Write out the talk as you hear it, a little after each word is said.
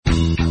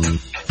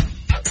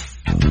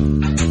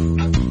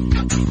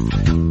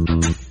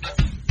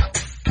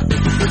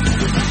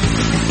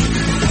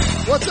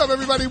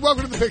everybody.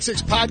 Welcome to the Pick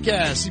Six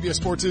Podcast, CBS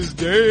Sports'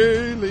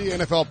 daily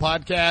NFL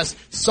podcast,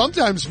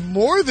 sometimes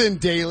more than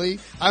daily.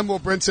 I'm Will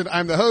Brinson.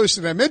 I'm the host,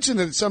 and I mentioned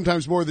that it's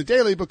sometimes more than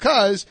daily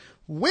because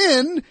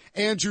when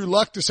Andrew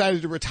Luck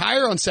decided to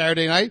retire on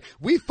Saturday night,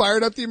 we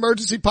fired up the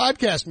emergency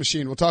podcast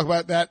machine. We'll talk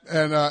about that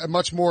and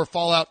much more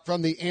fallout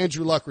from the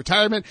Andrew Luck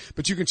retirement,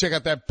 but you can check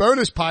out that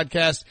bonus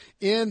podcast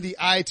in the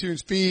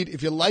iTunes feed.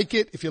 If you like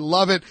it, if you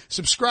love it,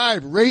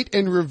 subscribe, rate,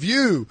 and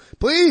review.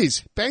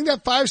 Please bang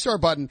that 5-star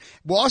button.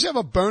 We'll also have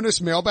a bonus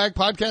mailbag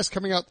podcast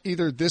coming out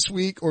either this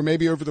week or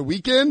maybe over the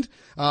weekend.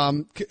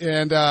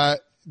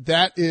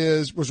 That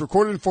was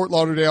recorded in Fort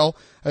Lauderdale.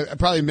 I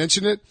probably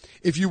mentioned it.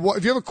 If you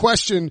have a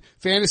question,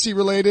 fantasy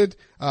related,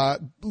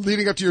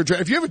 leading up to your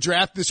draft, if you have a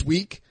draft this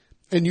week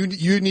and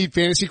you need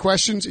fantasy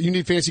questions,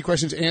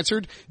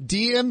 answered,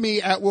 DM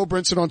me at Will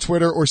Brinson on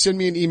Twitter or send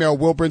me an email,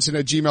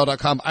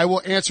 willbrinson@gmail.com. I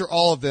will answer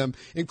all of them.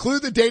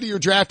 Include the date of your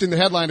draft in the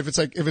headline if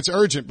it's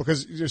urgent,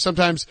 because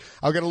sometimes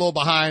I'll get a little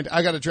behind.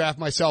 I got to draft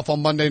myself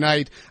on Monday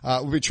night.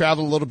 We'll be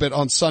traveling a little bit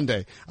on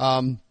Sunday.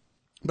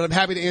 But I'm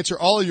happy to answer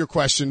all of your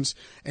questions.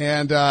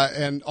 And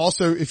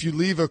also if you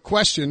leave a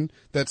question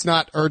that's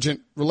not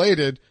urgent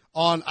related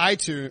on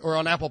iTunes or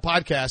on Apple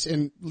Podcasts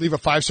and leave a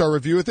 5-star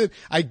review with it,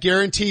 I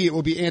guarantee it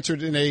will be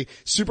answered in a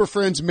Super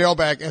Friends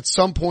mailbag at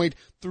some point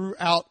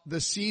throughout the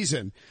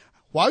season.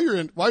 While you're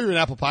in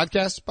Apple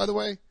Podcasts, by the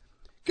way,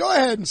 go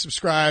ahead and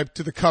subscribe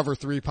to the Cover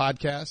 3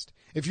 podcast.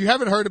 If you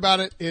haven't heard about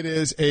it, it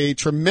is a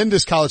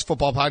tremendous college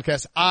football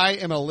podcast. I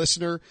am a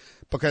listener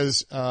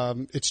because,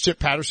 it's Chip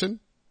Patterson,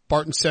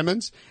 Barton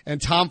Simmons,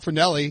 and Tom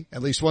Fornelli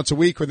at least once a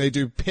week when they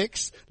do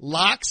picks,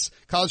 locks,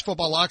 college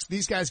football locks.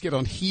 These guys get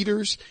on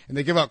heaters and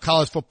they give out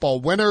college football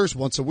winners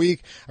once a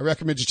week. I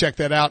recommend you check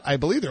that out. I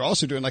believe they're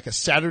also doing like a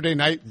Saturday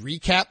night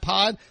recap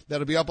pod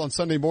that'll be up on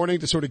Sunday morning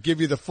to sort of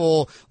give you the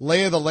full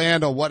lay of the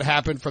land on what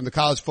happened from the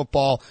college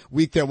football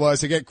week that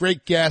was. They get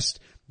great guests.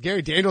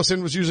 Gary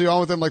Danielson was usually on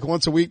with them like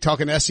once a week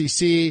talking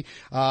SEC.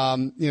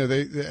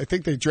 I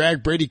think they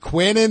dragged Brady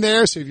Quinn in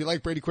there. So if you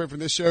like Brady Quinn from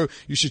this show,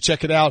 you should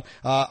check it out.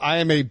 I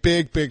am a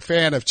big, big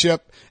fan of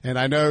Chip, and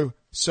I know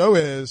so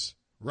is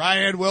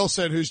Ryan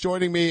Wilson, who's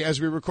joining me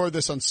as we record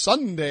this on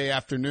Sunday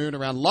afternoon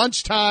around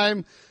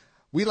lunchtime.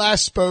 We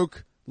last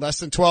spoke less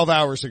than 12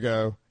 hours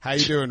ago. How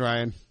you doing,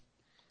 Ryan?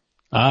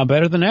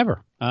 Better than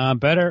ever.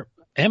 Better.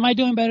 Am I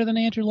doing better than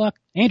Andrew Luck?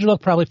 Andrew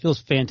Luck probably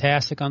feels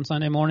fantastic on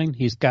Sunday morning.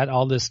 He's got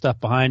all this stuff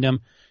behind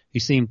him. He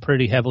seemed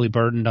pretty heavily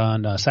burdened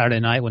on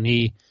Saturday night when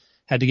he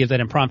had to give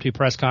that impromptu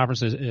press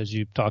conference. As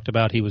you talked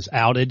about, he was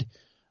outed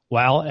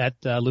while at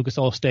Lucas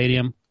Oil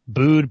Stadium,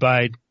 booed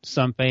by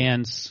some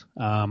fans.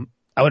 I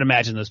would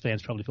imagine those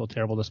fans probably feel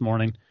terrible this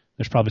morning.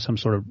 There's probably some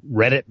sort of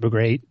Reddit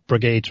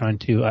brigade trying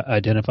to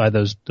identify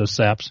those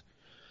saps.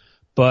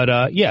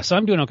 But so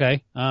I'm doing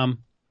okay.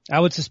 I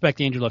would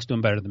suspect Andrew Luck's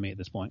doing better than me at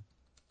this point.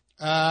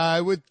 I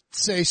would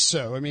say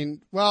so. I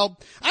mean, well,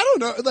 I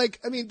don't know.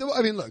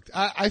 Look,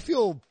 I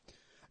feel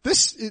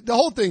the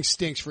whole thing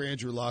stinks for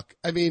Andrew Luck.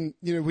 I mean,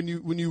 when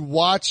you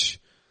watch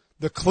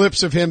the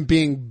clips of him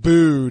being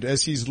booed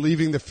as he's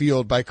leaving the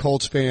field by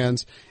Colts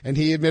fans, and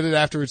he admitted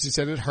afterwards, he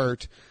said it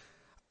hurt.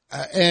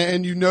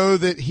 And you know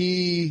that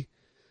he,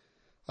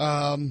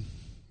 look,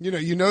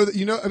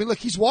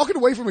 he's walking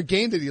away from a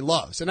game that he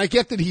loves. And I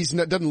get that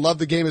doesn't love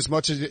the game as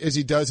much as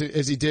he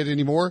did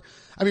anymore.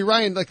 I mean,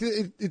 Ryan, like,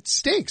 it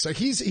stinks. Like,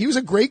 he was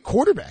a great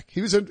quarterback.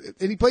 And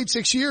he played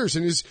 6 years,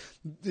 and his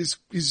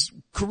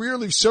career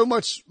leaves so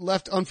much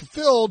left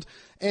unfulfilled.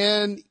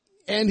 And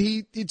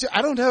he,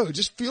 I don't know, it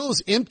just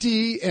feels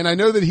empty. And I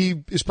know that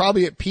he is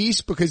probably at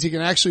peace because he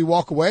can actually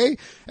walk away.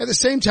 At the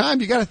same time,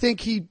 you got to think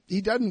he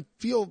doesn't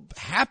feel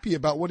happy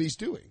about what he's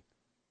doing.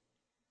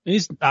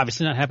 He's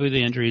obviously not happy with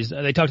the injuries.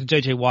 They talked to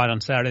J.J. Watt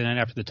on Saturday night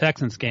after the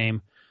Texans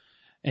game,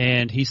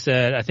 and he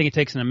said, I think it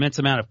takes an immense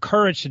amount of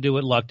courage to do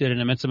what Luck did, an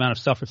immense amount of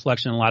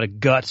self-reflection, and a lot of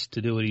guts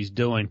to do what he's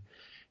doing. And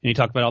he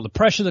talked about all the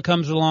pressure that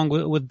comes along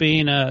with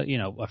being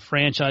a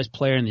franchise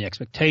player and the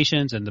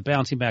expectations and the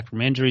bouncing back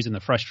from injuries and the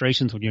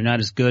frustrations when you're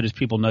not as good as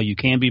people know you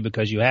can be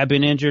because you have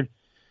been injured.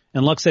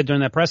 And Luck said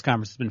during that press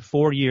conference, it's been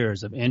 4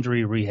 years of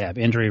injury rehab.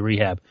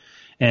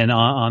 And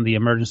on the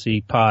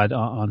emergency pod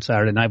on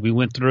Saturday night, we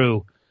went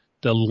through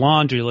the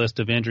laundry list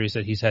of injuries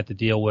that he's had to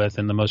deal with,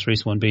 and the most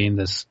recent one being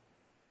this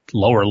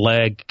lower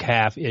leg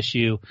calf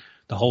issue,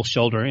 the whole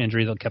shoulder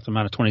injury that kept him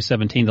out of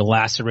 2017, the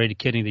lacerated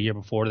kidney the year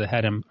before that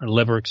had him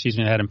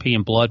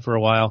peeing blood for a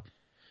while.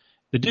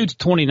 The dude's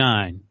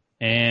 29,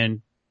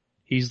 and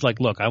he's like,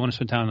 look, I want to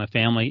spend time with my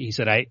family. He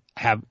said, I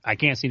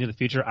can't see into the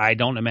future. I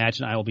don't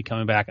imagine I will be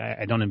coming back.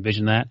 I don't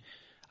envision that.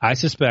 I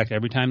suspect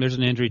every time there's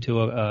an injury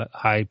to a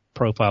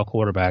high-profile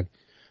quarterback,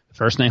 the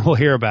first name we'll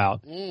hear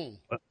about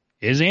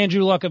is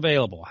Andrew Luck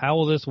available? How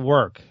will this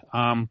work?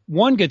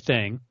 One good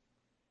thing,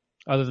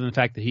 other than the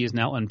fact that he has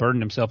now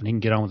unburdened himself and he can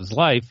get on with his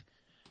life,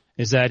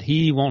 is that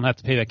he won't have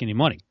to pay back any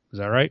money. Is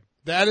that right?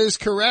 That is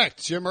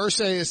correct. Jim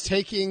Irsay is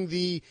taking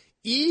the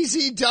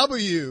easy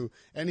W,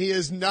 and he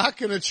is not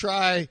going to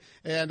try.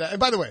 And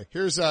by the way,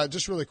 here's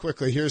just really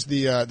quickly. Here's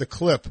the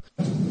clip.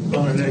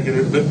 On a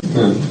negative, but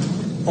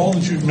all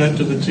that you've meant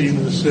to the team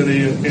and the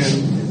city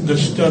and the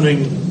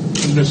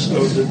stunningness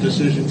of the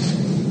decision.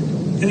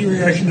 Any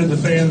reaction to the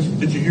fans?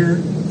 Did you hear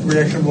the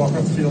reaction walking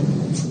off the field?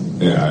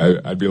 Yeah,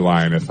 I'd be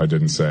lying if I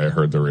didn't say I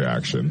heard the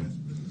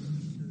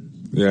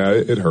reaction. Yeah,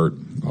 it hurt.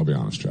 I'll be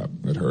honest, Chap.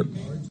 It hurt.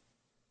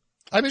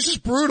 I mean, it's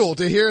just brutal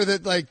to hear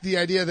that, like, the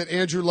idea that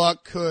Andrew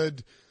Luck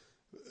could.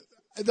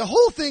 The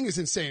whole thing is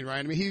insane,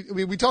 Ryan. I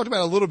mean, we talked about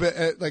it a little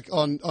bit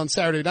on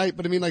Saturday night,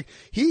 but I mean, like,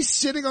 he's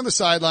sitting on the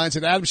sidelines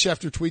and Adam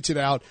Schefter tweets it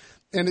out,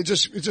 and it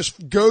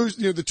just goes,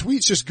 the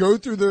tweets just go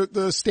through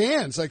the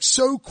stands, like,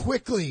 so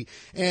quickly,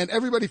 and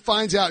everybody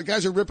finds out.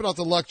 Guys are ripping off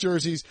the Luck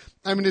jerseys.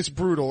 I mean, it's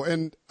brutal,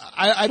 and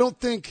I don't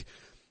think.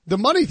 The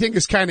money thing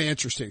is kind of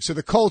interesting. So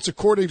the Colts,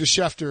 according to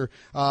Schefter,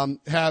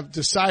 have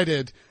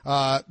decided,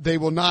 they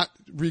will not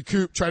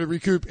try to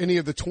recoup any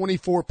of the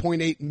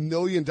 $24.8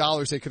 million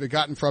they could have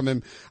gotten from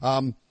him.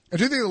 I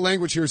do think the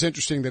language here is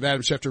interesting that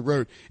Adam Schefter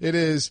wrote. It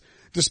is,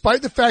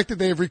 despite the fact that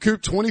they have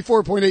recouped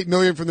 $24.8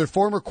 million from their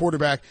former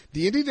quarterback,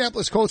 the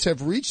Indianapolis Colts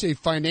have reached a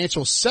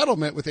financial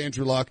settlement with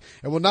Andrew Luck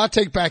and will not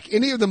take back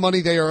any of the money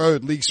they are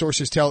owed, league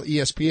sources tell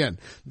ESPN.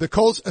 The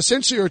Colts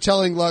essentially are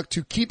telling Luck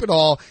to keep it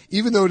all,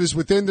 even though it is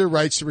within their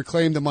rights to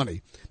reclaim the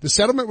money. The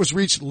settlement was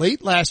reached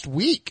late last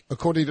week,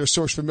 according to a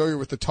source familiar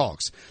with the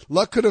talks.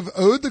 Luck could have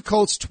owed the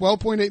Colts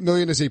 $12.8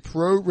 million as a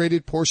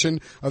pro-rated portion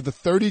of the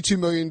 $32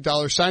 million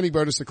signing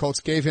bonus the Colts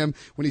gave him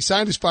when he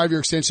signed his 5-year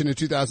extension in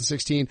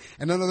 2016,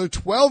 and another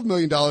 $12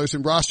 million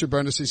in roster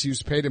bonuses he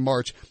was paid in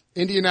March.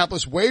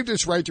 Indianapolis waived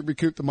its right to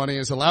recoup the money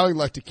and is allowing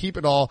Luck to keep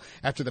it all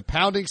after the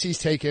poundings he's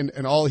taken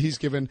and all he's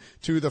given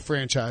to the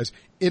franchise.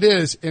 It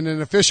is, in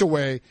an official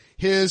way,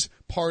 his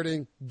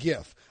parting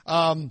gift.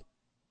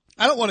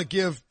 I don't want to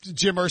give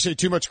Jim Irsay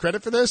too much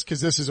credit for this because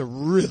this is a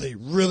really,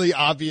 really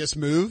obvious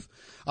move.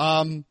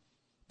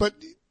 But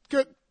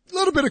good,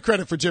 little bit of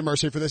credit for Jim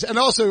Irsay for this. And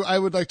also, I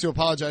would like to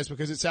apologize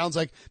because it sounds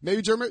like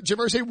maybe Jim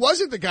Irsay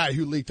wasn't the guy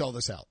who leaked all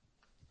this out.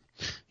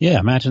 Yeah,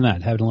 imagine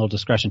that, having a little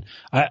discretion.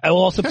 I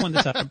will also point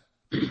this out.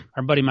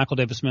 Our buddy Michael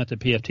Davis Smith at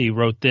PFT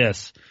wrote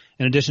this.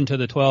 In addition to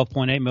the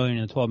 $12.8 million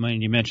and the $12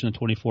 million you mentioned, the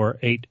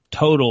 $24.8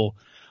 total.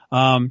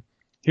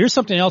 Here's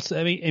something else.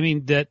 I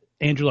mean that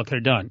Andrew Luck could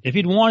have done. If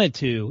he'd wanted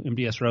to,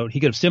 MDS wrote, he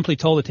could have simply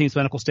told the team's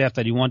medical staff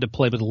that he wanted to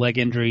play with a leg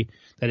injury,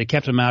 that had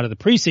kept him out of the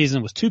preseason.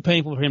 It was too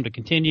painful for him to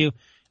continue,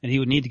 and he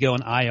would need to go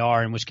on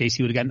IR, in which case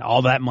he would have gotten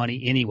all that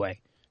money anyway.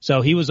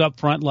 So he was up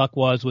front. Luck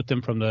was with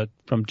them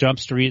from Jump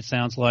Street, it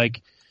sounds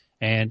like.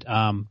 And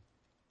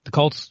the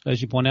Colts,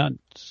 as you point out,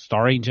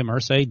 starring Jim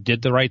Irsay,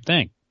 did the right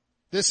thing.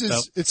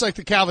 It's like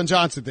the Calvin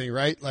Johnson thing,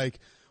 right? Like,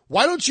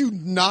 why don't you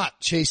not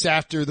chase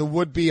after the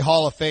would-be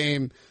Hall of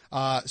Fame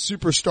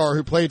superstar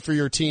who played for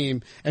your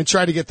team and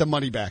try to get the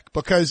money back?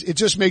 Because it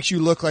just makes you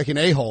look like an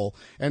a-hole.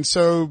 And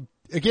so,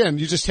 again,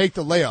 you just take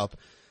the layup.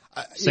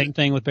 Same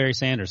thing with Barry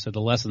Sanders. So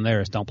the lesson there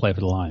is don't play for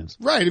the Lions.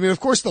 Right. I mean, of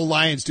course the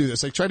Lions do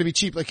this. Like, try to be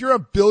cheap. Like, you're a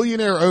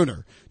billionaire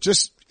owner.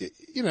 Just,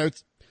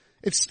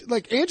 it's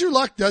like Andrew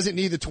Luck doesn't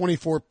need the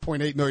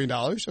 $24.8 million.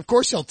 Of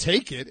course he'll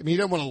take it. I mean, he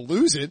doesn't want to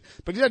lose it,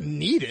 but he doesn't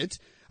need it.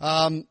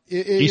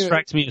 He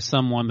strikes me as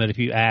someone that if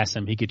you ask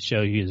him, he could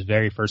show you his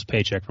very first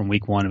paycheck from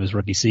week 1 of his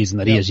rookie season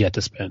that he has yet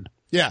to spend.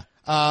 Yeah.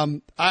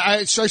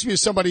 It strikes me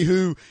as somebody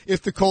who,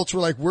 if the Colts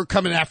were like, we're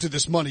coming after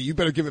this money, you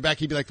better give it back.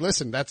 He'd be like,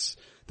 listen, that's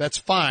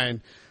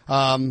fine.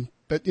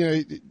 But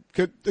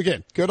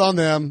good on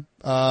them.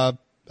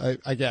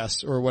 I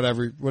guess, or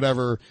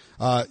whatever,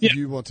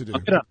 you want to do.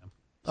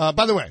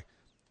 By the way,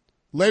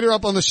 later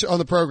up on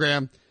the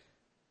program,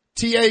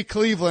 T.A.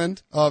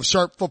 Cleveland of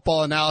Sharp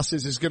Football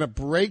Analysis is going to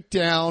break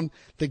down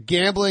the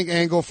gambling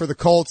angle for the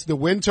Colts. The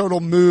win total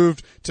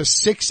moved to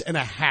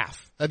 6.5.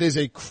 That is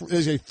a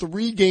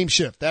 3-game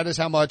shift. That is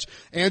how much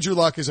Andrew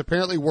Luck is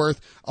apparently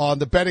worth on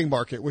the betting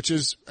market, which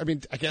is, I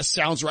mean, I guess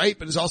sounds right,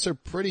 but is also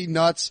pretty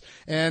nuts.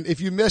 And if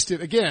you missed it,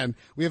 again,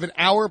 we have an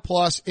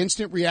hour-plus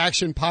instant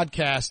reaction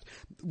podcast.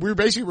 We're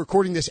basically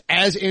recording this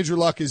as Andrew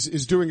Luck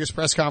is doing his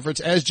press conference,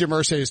 as Jim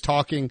Irsay is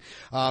talking.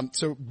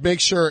 So make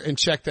sure and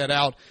check that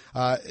out.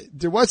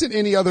 There wasn't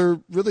any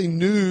other really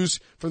news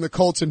from the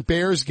Colts and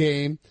Bears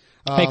game.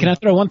 Hey, can I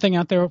throw one thing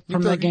out there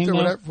from that game?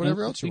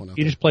 Whatever else you want to.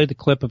 You just played the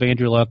clip of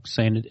Andrew Luck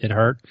saying it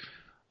hurt.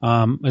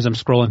 As I'm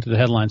scrolling through the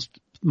headlines,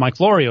 Mike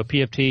Florio,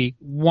 PFT,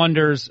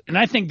 wonders, and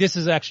I think this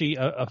is actually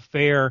a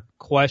fair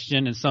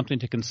question and something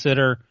to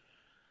consider.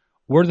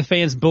 Were the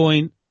fans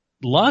booing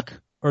Luck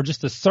or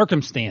just the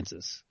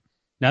circumstances?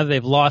 Now that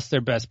they've lost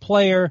their best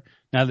player,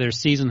 now that their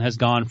season has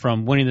gone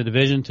from winning the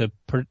division to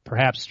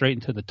perhaps straight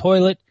into the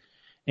toilet,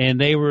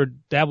 and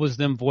that was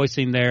them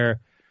voicing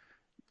their,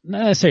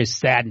 not necessarily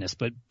sadness,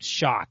 but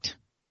shocked.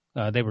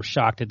 They were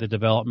shocked at the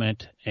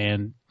development.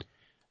 And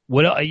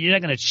you're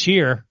not going to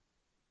cheer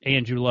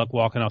Andrew Luck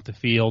walking off the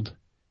field.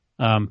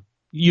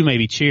 You may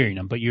be cheering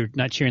him, but you're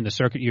not cheering the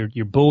circuit.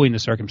 You're booing the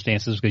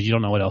circumstances because you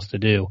don't know what else to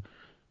do.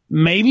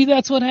 Maybe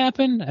that's what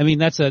happened. I mean,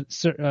 that's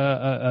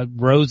a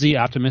rosy,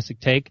 optimistic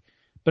take,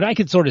 but I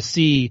could sort of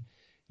see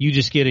you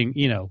just getting,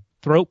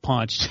 throat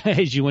punched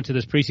as you went to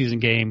this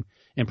preseason game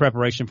in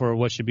preparation for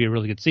what should be a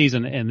really good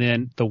season, and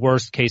then the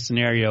worst case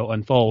scenario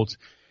unfolds.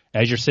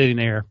 as you're sitting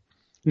there.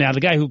 Now,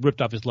 the guy who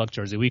ripped off his Luck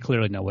jersey, we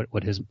clearly know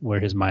where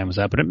his mind was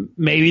at. But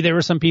maybe there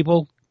were some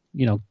people,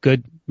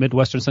 good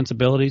Midwestern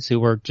sensibilities who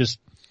were just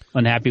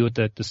unhappy with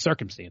the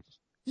circumstances.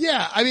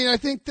 Yeah, I mean, I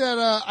think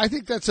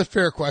that's a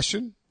fair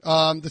question.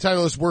 The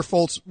title is Were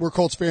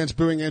Colts fans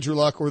booing Andrew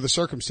Luck or the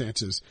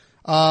circumstances?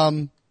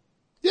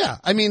 Yeah,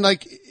 I mean,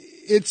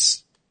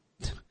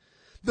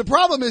 the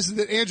problem is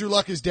that Andrew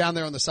Luck is down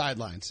there on the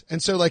sidelines.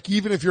 And so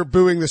even if you're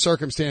booing the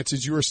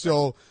circumstances, you are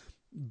still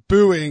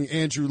booing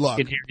Andrew Luck.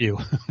 I can hear you.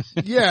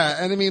 Yeah.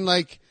 And I mean,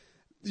 maybe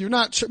you're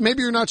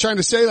not trying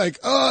to say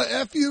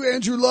F you,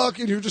 Andrew Luck.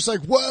 And you're just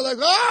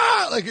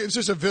what? It's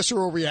just a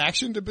visceral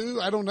reaction to boo.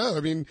 I don't know.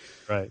 I mean,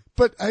 right.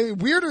 But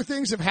weirder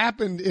things have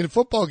happened in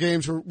football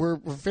games where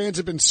fans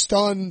have been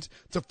stunned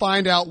to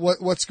find out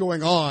what's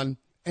going on.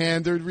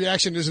 And their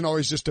reaction isn't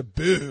always just a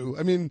boo.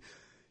 I mean,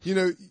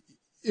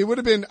 it would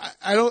have been,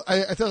 I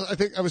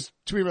think I was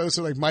tweeting about this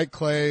with Mike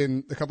Clay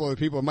and a couple other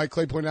people. And Mike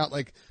Clay pointed out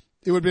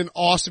it would have been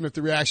awesome if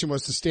the reaction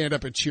was to stand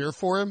up and cheer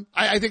for him.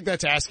 I think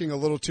that's asking a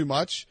little too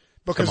much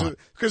because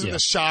of the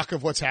shock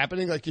of what's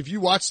happening. If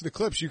you watch the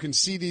clips, you can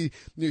see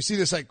you see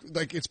this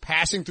it's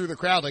passing through the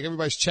crowd.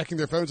 Everybody's checking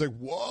their phones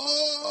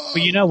whoa.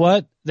 But you know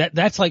what?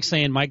 That's like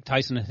saying Mike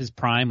Tyson at his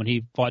prime when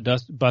he fought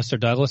Buster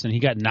Douglas and he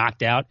got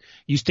knocked out.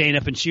 You stand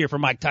up and cheer for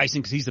Mike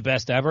Tyson because he's the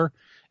best ever.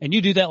 And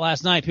you do that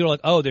last night. People are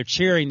like, oh, they're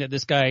cheering that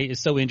this guy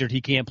is so injured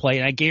he can't play.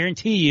 And I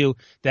guarantee you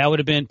that would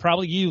have been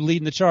probably you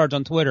leading the charge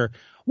on Twitter.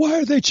 Why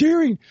are they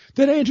cheering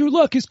that Andrew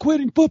Luck is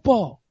quitting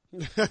football?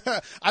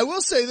 I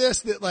will say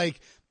this, that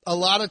a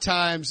lot of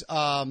times,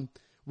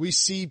 we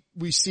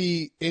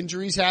see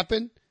injuries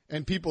happen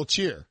and people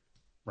cheer,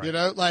 right.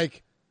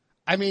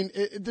 I mean,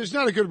 there's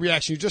not a good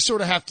reaction. You just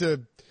sort of have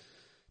to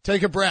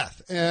take a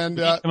breath and,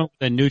 come up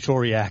with a neutral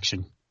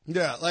reaction.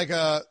 Yeah,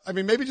 I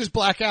mean, maybe just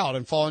black out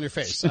and fall on your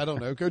face. I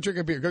don't know. Go drink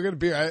a beer. Go get a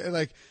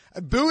beer.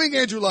 Booing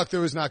Andrew Luck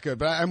though is not good,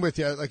 but I'm with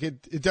you.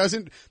 It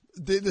doesn't,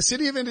 the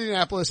city of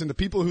Indianapolis and the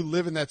people who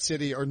live in that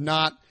city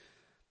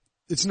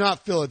it's not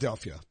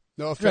Philadelphia.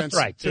 No offense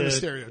to the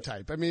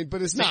stereotype. I mean,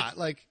 but it's not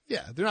they're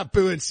not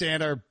booing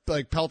Santa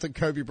or pelting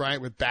Kobe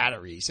Bryant with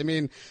batteries. I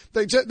mean,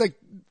 they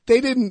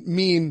didn't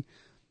mean,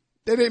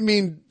 they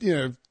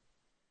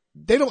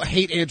don't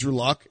hate Andrew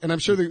Luck. And I'm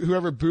sure that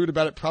whoever booed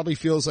about it probably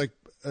feels like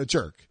a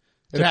jerk.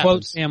 To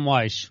quote Sam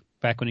Weish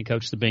back when he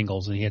coached the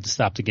Bengals and he had to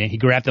stop the game, he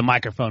grabbed the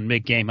microphone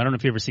mid-game. I don't know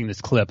if you've ever seen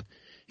this clip.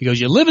 He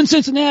goes, "You live in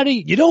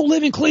Cincinnati. You don't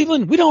live in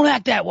Cleveland. We don't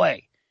act that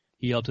way."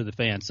 He yelled to the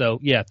fans. So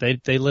yeah,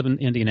 they live in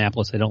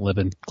Indianapolis. They don't live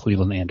in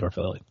Cleveland and or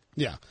Philly.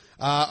 Yeah.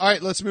 All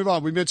right, let's move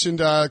on. We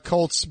mentioned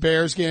Colts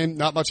Bears game.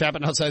 Not much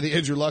happened outside the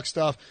Andrew Luck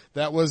stuff.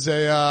 That was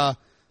to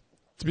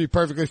be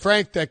perfectly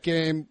frank, that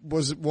game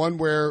was one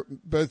where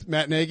both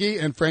Matt Nagy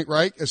and Frank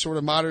Reich, as sort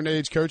of modern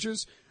age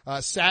coaches,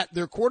 sat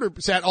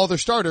all their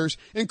starters,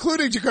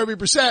 including Jacoby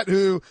Brissett,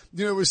 who,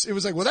 it was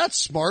well, that's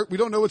smart. We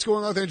don't know what's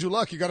going on with Andrew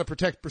Luck. You got to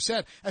protect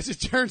Brissett. As it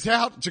turns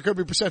out,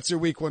 Jacoby Brissett's your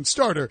week one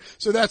starter.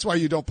 So that's why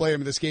you don't play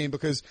him in this game,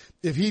 because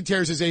if he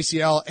tears his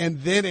ACL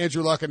and then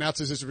Andrew Luck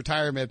announces his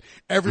retirement,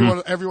 everyone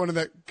in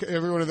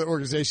that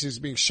organization is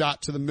being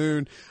shot to the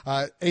moon.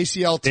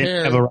 ACL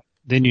tear.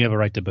 Then you have a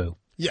right to boo.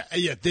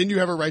 Yeah. Then you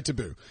have a right to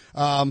boo.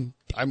 I'm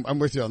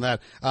with you on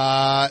that.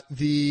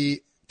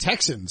 The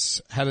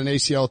Texans had an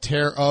ACL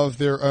tear of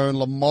their own.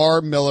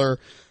 Lamar Miller,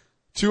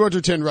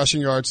 210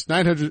 rushing yards,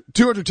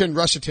 210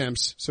 rush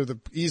attempts. So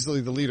easily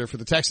the leader for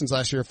the Texans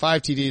last year,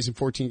 5 TDs in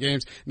 14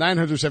 games,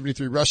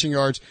 973 rushing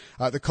yards.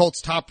 The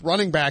Colts top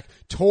running back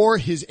tore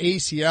his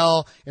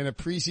ACL in a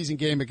preseason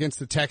game against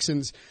the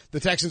Texans. The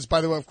Texans,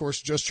 by the way, of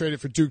course, just traded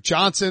for Duke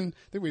Johnson.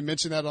 I think we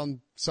mentioned that on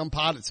some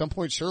pod at some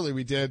point. Surely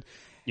we did.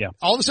 Yeah.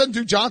 All of a sudden,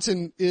 Duke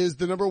Johnson is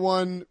the number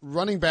one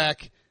running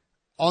back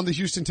on the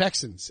Houston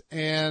Texans.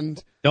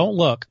 And don't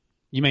look.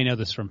 You may know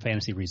this from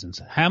fantasy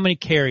reasons. How many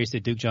carries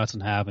did Duke Johnson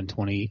have in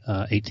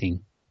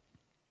 2018?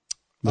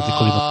 With the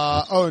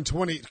Cleveland? In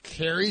 20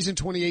 carries in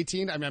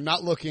 2018. I mean, I'm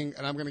not looking,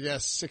 and I'm going to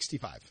guess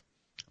 65.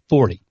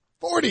 40.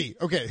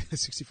 Okay.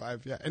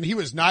 65. Yeah. And he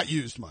was not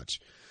used much.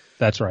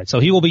 That's right. So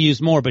he will be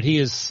used more, but he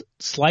is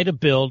slight of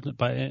build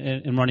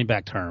in running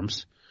back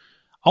terms.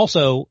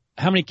 Also,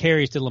 how many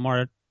carries did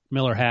Lamar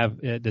Miller have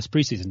this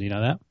preseason? Do you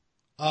know that?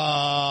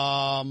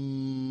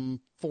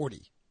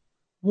 40.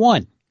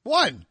 One.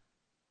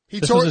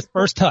 This was his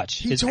first touch.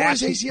 He tore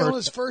his ACL on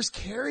his first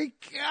carry.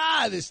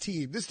 God, this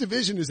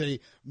division is a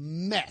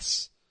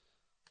mess.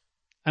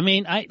 I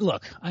mean, I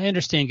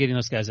understand getting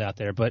those guys out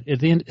there, but at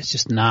the end, it's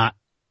just not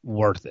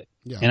worth it.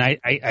 Yeah. And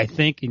I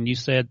think, and you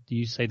say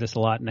this a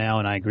lot now,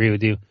 and I agree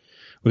with you.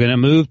 We're going to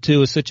move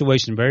to a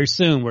situation very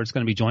soon where it's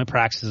going to be joint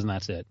practices and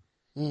that's it.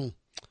 And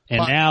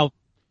now,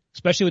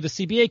 especially with the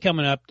CBA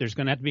coming up, there's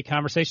going to have to be a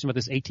conversation about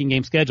this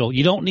 18-game schedule.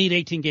 You don't need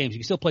 18 games. You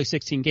can still play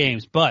 16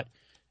 games, but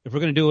if we're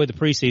going to do it with the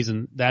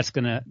preseason, that's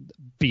going to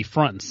be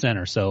front and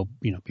center. So,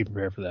 be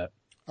prepared for that.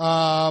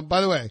 By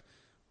the way,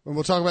 and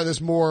we'll talk about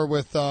this more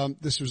with,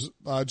 this was,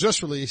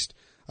 just released,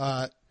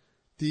 the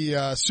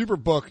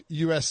Superbook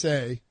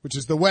USA, which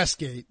is the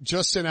Westgate,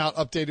 just sent out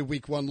updated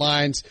week one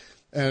lines.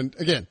 And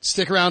again,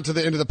 stick around to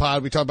the end of the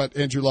pod. We talk about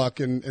Andrew Luck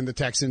and the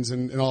Texans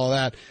and all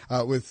of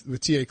that,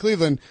 with TA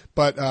Cleveland.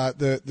 But,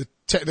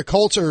 the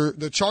Colts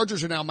the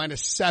Chargers are now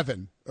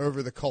 -7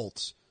 over the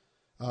Colts.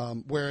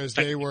 Whereas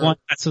they were.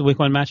 That's the week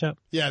 1 matchup?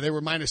 Yeah, they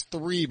were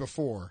 -3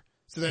 before.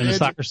 So in the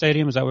soccer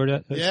stadium, is that where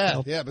it is?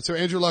 Yeah. But so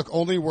Andrew Luck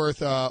only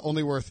worth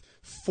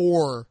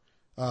 4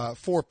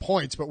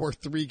 points, but worth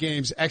 3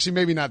 games. Actually,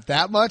 maybe not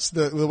that much.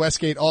 The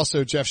Westgate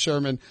also, Jeff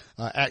Sherman,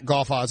 at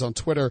Golf Odds on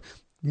Twitter,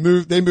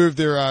 moved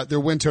their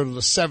win total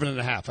to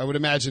 7.5. I would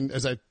imagine,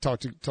 as I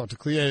talked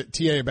to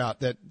TA about,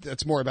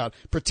 that's more about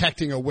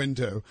protecting a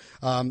window.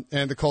 And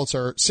the Colts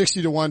are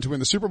 60-1 to win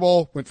the Super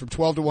Bowl, went from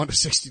 12-1 to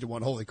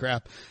 60-1. Holy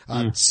crap.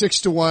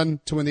 6-1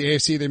 to win the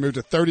AFC. They moved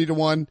to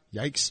 30-1.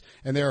 Yikes.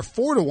 And they are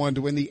 4-1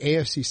 to win the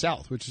AFC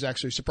South, which is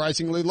actually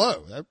surprisingly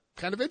low. That's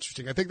kind of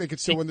interesting. I think they could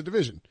still win the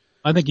division.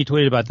 I think you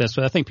tweeted about this,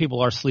 but I think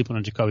people are sleeping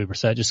on Jacoby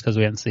Brissett just because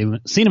we haven't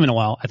seen him in a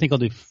while. I think he'll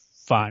do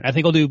fine. I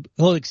think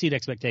he'll exceed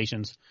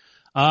expectations.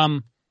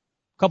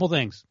 Couple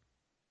things.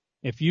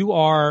 If you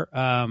are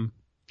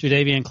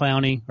Jadeveon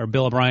Clowney or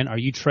Bill O'Brien, are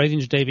you trading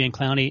Jadeveon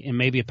Clowney and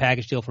maybe a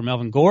package deal for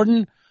Melvin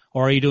Gordon,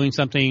 or are you doing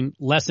something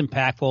less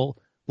impactful,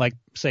 like,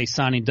 say,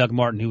 signing Doug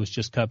Martin, who was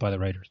just cut by the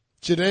Raiders?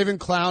 Jadeveon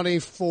Clowney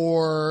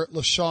for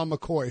LaShawn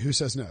McCoy. Who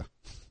says no?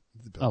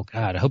 Oh,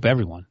 God, I hope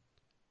everyone.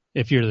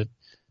 If you're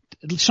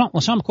LaShawn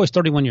McCoy's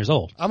 31 years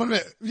old. Right. I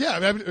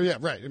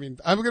mean,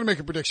 I'm going to make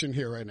a prediction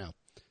here right now.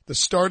 The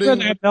starting. You're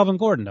going to have Melvin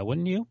Gordon, though,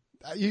 wouldn't you?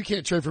 You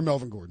can't trade for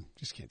Melvin Gordon.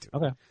 Just can't do it.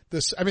 Okay.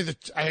 I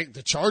think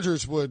the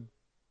Chargers would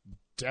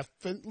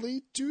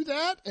definitely do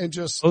that and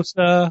just.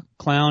 Bosa,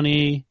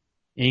 Clowney,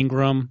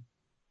 Ingram,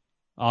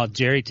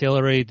 Jerry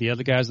Tillery, the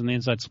other guys on the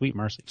inside, sweet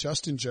mercy.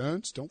 Justin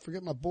Jones. Don't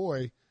forget my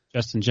boy.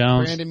 Justin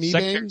Jones. Brandon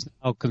Meebane.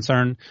 Oh,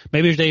 concern.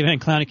 Maybe if David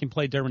Clowney can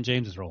play Derwin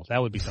James's role. That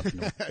would be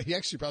something. He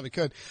actually probably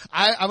could.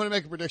 I'm going to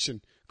make a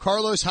prediction.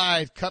 Carlos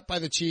Hyde, cut by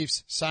the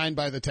Chiefs, signed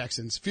by the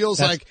Texans.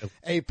 Feels like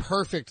a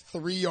perfect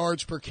 3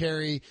 yards per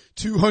carry,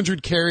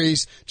 200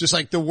 carries, just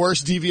like the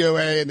worst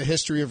DVOA in the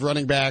history of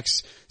running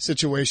backs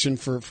situation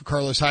for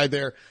Carlos Hyde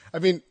there. I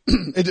mean,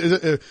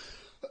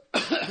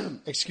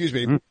 excuse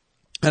me.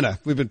 I know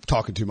we've been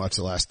talking too much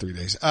the last 3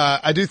 days.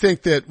 I do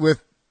think that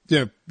with,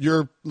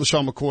 your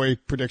LaShawn McCoy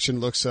prediction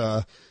looks,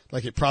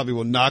 like it probably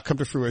will not come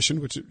to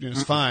fruition, which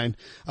is fine.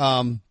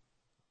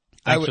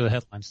 Thanks for the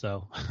headlines,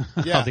 though.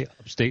 Yeah. All the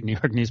upstate New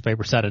York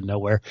newspapers out of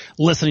nowhere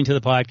listening to the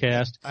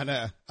podcast. I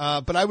know.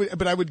 But I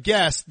would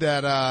guess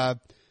that,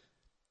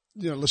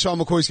 LaShawn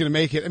McCoy's going to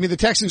make it. I mean, the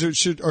Texans are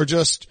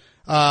just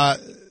a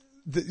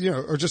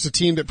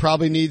team that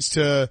probably needs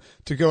to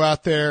go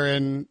out there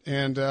and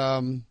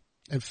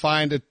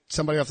find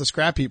somebody off the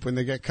scrap heap when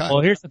they get cut.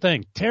 Well, here's the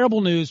thing.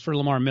 Terrible news for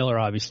Lamar Miller,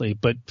 obviously,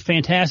 but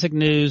fantastic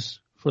news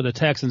for the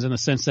Texans in the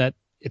sense that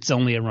it's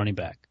only a running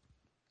back.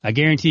 I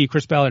guarantee you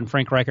Chris Ballard and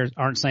Frank Reich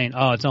aren't saying,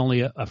 it's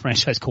only a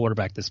franchise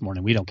quarterback this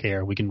morning. We don't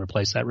care. We can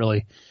replace that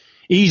really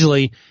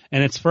easily.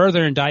 And it's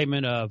further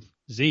indictment of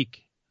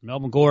Zeke,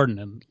 Melvin Gordon,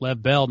 and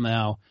Lev Bell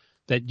now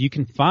that you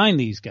can find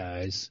these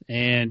guys.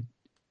 And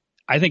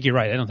I think you're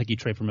right. I don't think you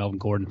trade for Melvin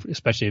Gordon,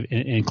 especially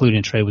including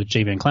a trade with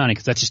Jadeveon Clowney,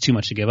 because that's just too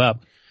much to give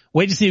up.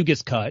 Wait to see who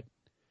gets cut.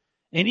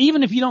 And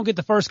even if you don't get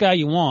the first guy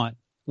you want,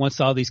 once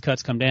all these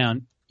cuts come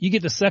down, you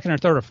get the second or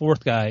third or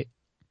fourth guy,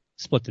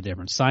 split the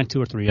difference. Sign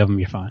 2 or 3 of them,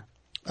 you're fine.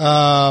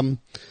 I'm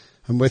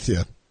with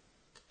you.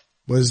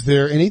 Was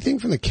there anything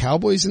from the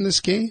Cowboys in this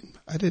game?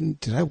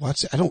 Did I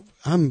watch it?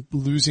 I'm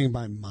losing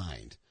my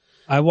mind.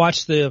 I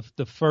watched the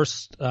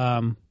first,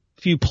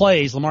 few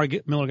plays. Lamar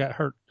Miller got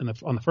hurt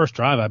on the first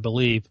drive, I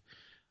believe.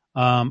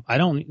 I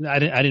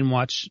didn't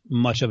watch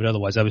much of it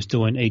otherwise. I was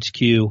doing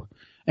HQ.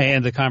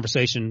 And the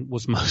conversation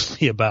was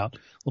mostly about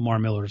Lamar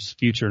Miller's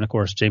future. And of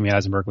course, Jamie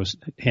Eisenberg was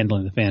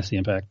handling the fantasy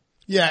impact.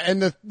 Yeah.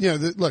 And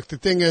the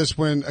thing is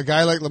when a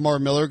guy like Lamar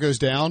Miller goes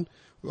down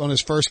on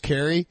his first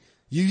carry,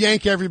 you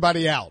yank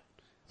everybody out.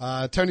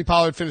 Tony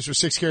Pollard finished with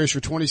 6 carries for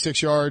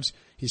 26 yards.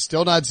 He's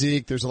still not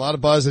Zeke. There's a lot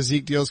of buzz that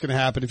Zeke deal is going to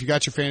happen. If you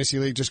got your fantasy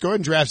league, just go ahead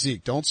and draft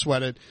Zeke. Don't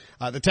sweat it.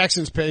 The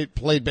Texans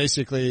played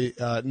basically,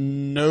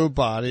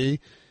 nobody.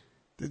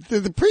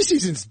 The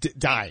preseason's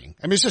dying.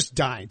 I mean, it's just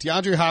dying.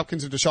 DeAndre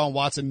Hopkins and Deshaun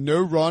Watson,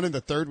 no run in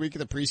the 3rd week of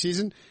the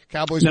preseason.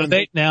 Cowboys.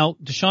 Now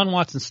Deshaun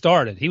Watson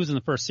started. He was in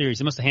the first series.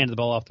 He must have handed the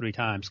ball off 3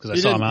 times because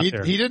I saw him out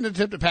there. He didn't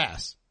attempt to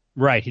pass.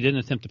 Right. He didn't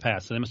attempt to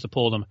pass. So they must have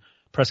pulled him.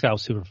 Prescott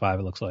was 2 for 5,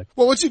 it looks like.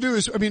 Well, what you do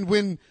is, I mean,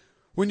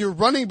 when your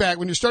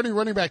starting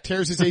running back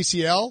tears his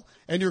ACL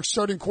and your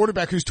starting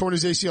quarterback who's torn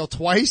his ACL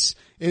twice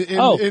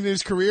in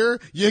his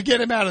career, you get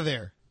him out of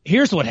there.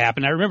 Here's what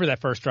happened. I remember that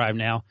first drive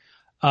now.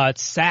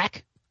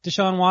 Sack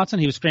Deshaun Watson.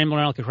 He was scrambling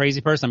around like a crazy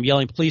person. I'm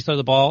yelling, please throw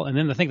the ball. And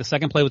then I think the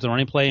second play was a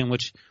running play in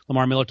which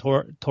Lamar Miller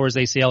tore his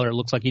ACL, or it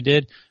looks like he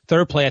did.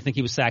 Third play, I think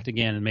he was sacked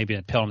again and maybe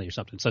a penalty or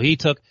something. So he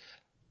took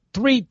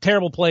 3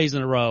 terrible plays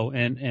in a row,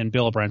 and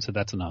Bill O'Brien said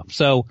that's enough.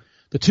 So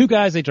the 2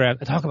 guys they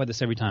draft, I talk about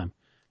this every time.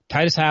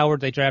 Titus Howard,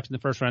 they drafted in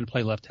the first round to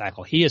play left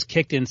tackle. He is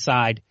kicked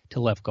inside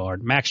to left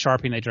guard. Max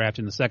Sharping, they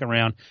drafted in the second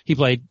round. He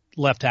played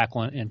left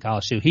tackle in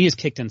college too. He is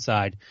kicked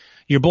inside.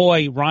 Your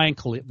boy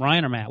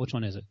Ryan or Matt, which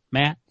one is it?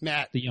 Matt.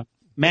 Matt. The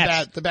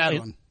bad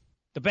one.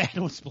 The bad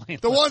one's playing.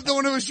 The one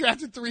who was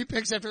drafted 3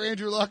 picks after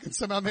Andrew Luck and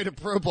somehow made a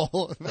Pro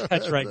Bowl.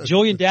 That's right.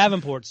 Julian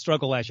Davenport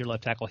struggled last year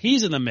left tackle.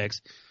 He's in the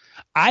mix.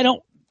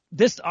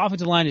 This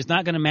offensive line is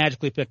not going to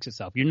magically fix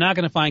itself. You're not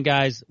going to find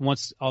guys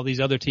once all these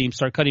other teams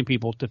start cutting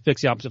people to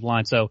fix the offensive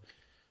line. So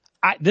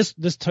this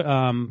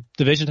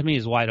division to me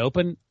is wide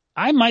open.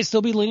 I might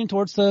still be leaning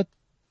towards the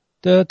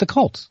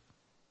Colts.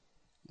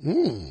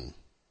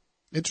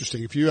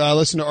 Interesting. If you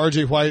listen to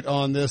RJ White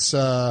on this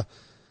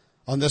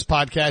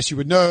podcast, you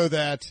would know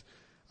that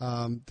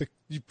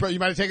you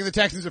might have taken the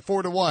Texans at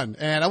 4-1.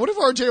 And I wonder if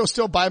RJ will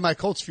still buy my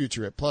Colts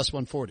future at plus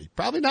 140.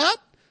 Probably not.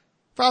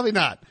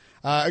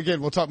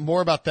 Again, we'll talk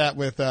more about that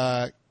with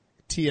TA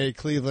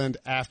Cleveland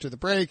after the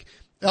break.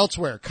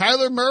 Elsewhere,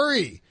 Kyler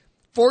Murray,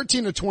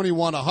 14-21,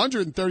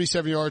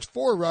 137 yards,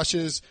 4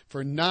 rushes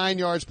for 9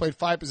 yards, played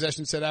 5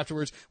 possessions, said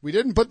afterwards, we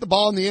didn't put the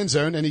ball in the end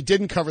zone, and he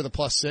didn't cover the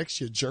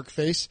 +6, you jerk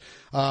face.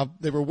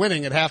 They were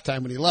winning at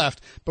halftime when he left,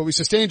 but we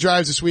sustained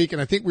drives this week,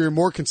 and I think we were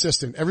more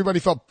consistent. Everybody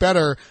felt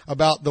better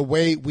about the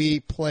way we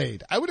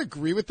played. I would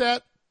agree with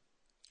that.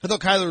 I thought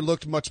Kyler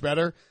looked much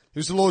better. He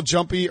was a little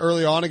jumpy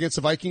early on against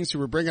the Vikings, who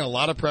were bringing a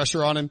lot of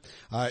pressure on him.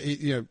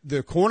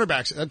 The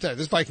cornerbacks, I'm telling you,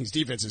 this Vikings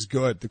defense is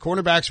good. The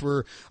cornerbacks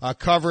were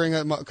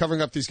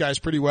covering up these guys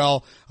pretty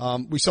well.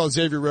 We saw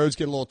Xavier Rhodes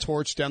get a little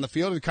torch down the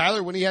field, and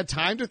Kyler, when he had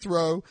time to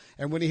throw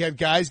and when he had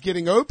guys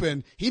getting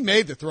open, he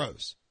made the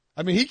throws.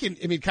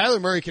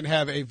 Kyler Murray can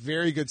have a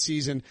very good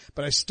season,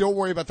 but I still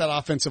worry about that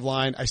offensive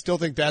line. I still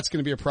think that's going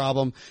to be a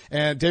problem.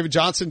 And David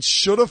Johnson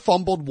should have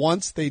fumbled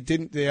once. They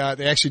didn't, they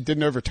actually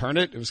didn't overturn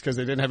it. It was because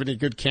they didn't have any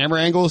good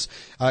camera angles,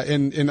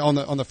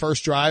 on the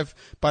first drive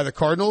by the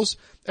Cardinals.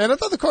 And I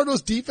thought the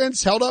Cardinals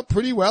defense held up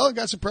pretty well and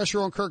got some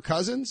pressure on Kirk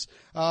Cousins.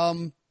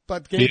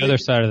 But the other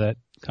side of that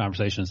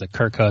conversation is that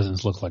Kirk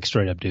Cousins looks like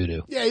straight up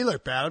doo-doo. Yeah, he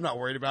looked bad. I'm not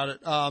worried about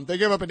it. They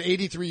gave up an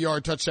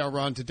 83-yard touchdown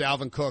run to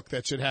Dalvin Cook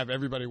that should have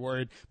everybody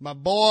worried. My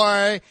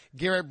boy,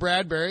 Garrett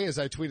Bradbury, as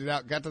I tweeted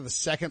out, got to the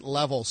second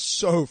level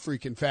so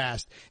freaking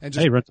fast. And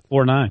just, he runs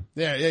 4.9.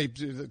 Yeah,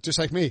 just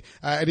like me.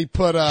 And I'm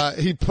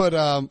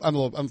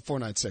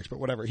 4.96, but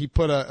whatever. He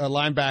put a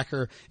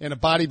linebacker in a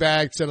body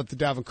bag, set up the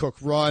Dalvin Cook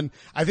run.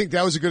 I think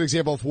that was a good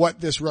example of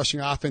what this rushing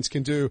offense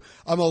can do.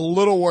 I'm a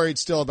little worried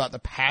still about the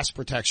pass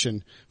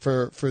protection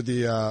for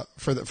the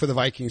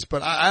Vikings,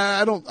 but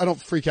I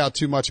don't freak out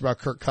too much about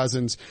Kirk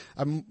Cousins.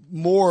 I'm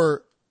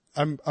more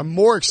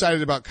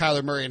excited about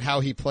Kyler Murray and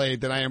how he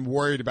played than I am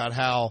worried about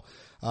how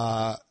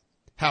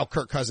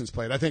Kirk Cousins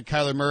played. I think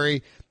Kyler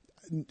Murray,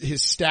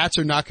 his stats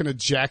are not going to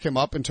jack him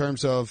up in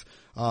terms of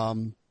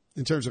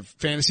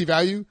fantasy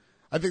value.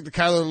 I think the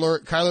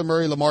Kyler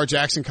Murray, Lamar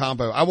Jackson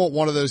combo, I want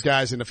one of those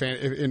guys in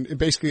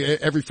basically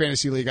every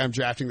fantasy league I'm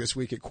drafting this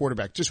week at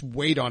quarterback. Just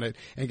wait on it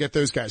and get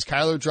those guys.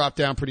 Kyler dropped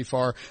down pretty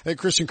far. I think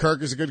Christian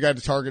Kirk is a good guy to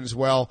target as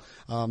well.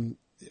 I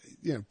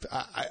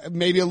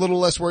maybe a little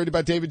less worried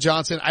about David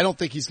Johnson. I don't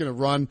think he's going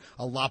to run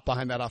a lot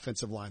behind that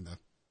offensive line though.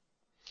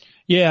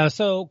 Yeah.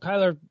 So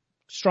Kyler,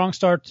 strong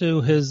start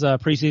to his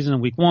preseason in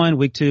week 1.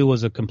 Week 2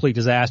 was a complete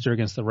disaster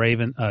against the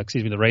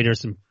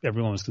Raiders, and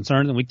everyone was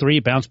concerned. In week 3, he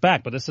bounced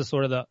back, but this is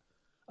sort of the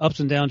ups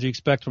and downs you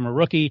expect from a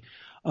rookie.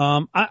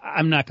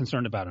 I'm not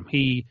concerned about him.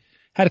 He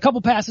had a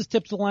couple passes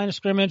tipped to the line of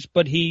scrimmage,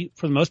 but he,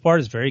 for the most part,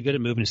 is very good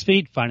at moving his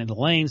feet, finding the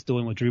lanes,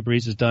 doing what Drew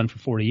Brees has done for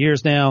 40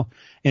 years now.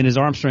 And his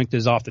arm strength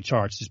is off the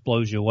charts, just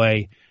blows you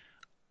away.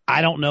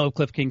 I don't know if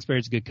Cliff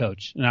Kingsbury's a good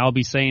coach, and I'll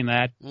be saying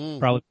that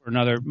probably for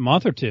another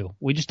month or two.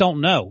 We just don't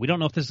know. We don't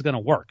know if this is going to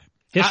work.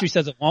 History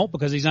says it won't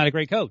because he's not a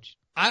great coach.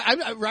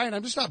 Ryan,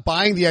 I'm just not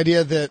buying the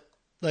idea that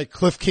like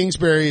Cliff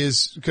Kingsbury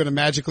is going to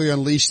magically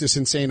unleash this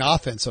insane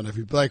offense on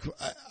everybody. Like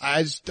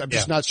I'm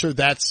just not sure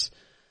that's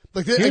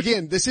like,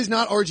 again, this is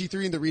not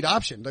RG3 in the read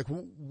option. Like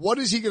what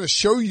is he going to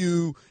show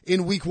you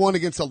in week 1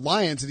 against the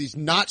Lions that he's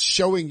not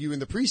showing you in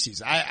the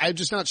preseason? I'm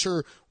just not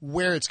sure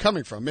where it's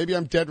coming from. Maybe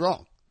I'm dead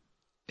wrong.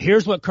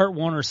 Here's what Kurt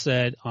Warner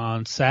said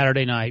on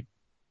Saturday night,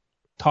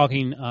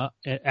 talking,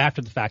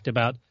 after the fact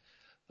about,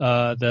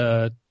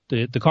 the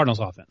Cardinals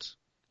offense.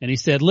 And he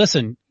said,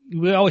 listen,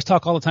 we always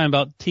talk all the time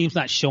about teams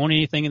not showing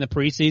anything in the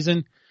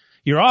preseason.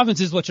 Your offense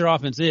is what your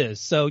offense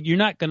is. So you're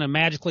not going to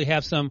magically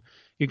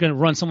you're going to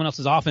run someone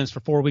else's offense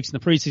for 4 weeks in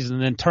the preseason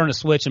and then turn a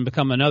switch and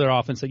become another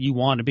offense that you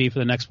want to be for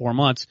the next 4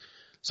 months.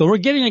 So we're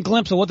getting a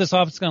glimpse of what this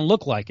offense is going to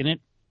look like, and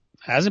it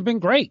hasn't been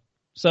great.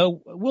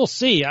 So we'll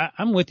see.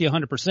 I'm with you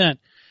 100%.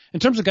 In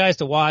terms of guys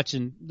to watch,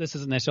 and this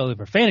isn't necessarily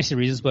for fantasy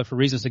reasons, but for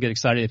reasons to get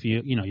excited if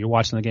you're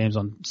watching the games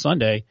on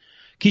Sunday,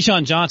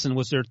 Keyshawn Johnson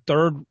was their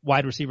 3rd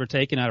wide receiver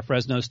taken out of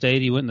Fresno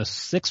State. He went in the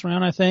 6th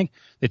round, I think.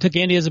 They took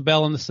Andy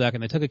Isabella in the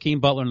 2nd. They took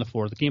Akeem Butler in the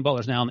 4th. Akeem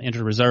Butler's now in the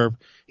injured reserve.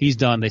 He's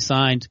done. They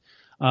signed,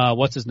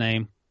 what's his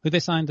name? Who they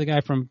signed? The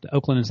guy from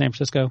Oakland and San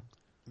Francisco?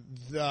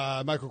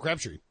 Michael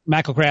Crabtree.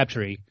 Michael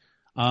Crabtree.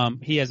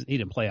 He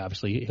didn't play,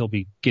 obviously. He'll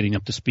be getting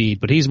up to speed,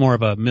 but he's more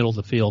of a middle of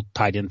the field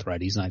tight end threat.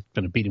 He's not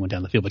going to beat anyone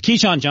down the field. But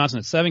Keyshawn Johnson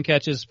had 7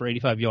 catches for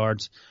 85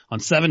 yards on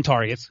 7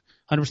 targets,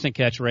 100%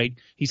 catch rate.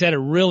 He's had a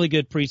really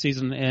good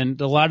preseason, and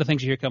a lot of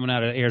things you hear coming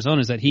out of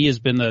Arizona is that he has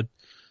been the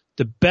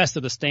best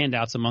of the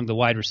standouts among the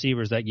wide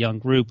receivers, that young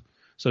group.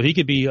 So he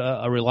could be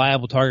a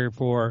reliable target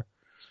for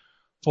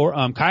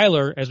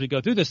Kyler as we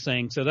go through this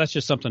thing. So that's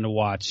just something to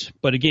watch.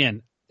 But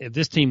again, if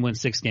this team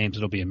wins 6 games,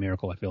 it'll be a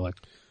miracle, I feel like.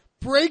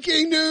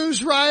 Breaking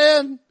news,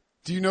 Ryan.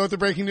 Do you know what the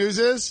breaking news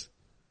is?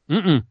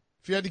 Mm-mm.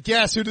 If you had to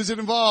guess, who does it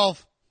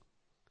involve?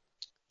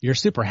 You're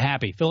super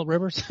happy. Phillip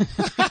Rivers?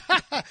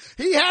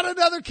 He had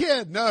another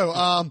kid.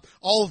 No,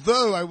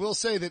 although I will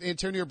say that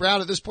Antonio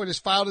Brown at this point has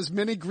filed as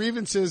many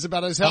grievances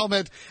about his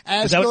helmet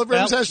as Phillip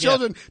Rivers has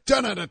children.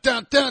 Dun dun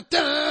dun dun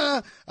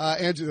dun.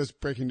 Andrew, that's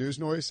breaking news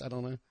noise. I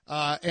don't know.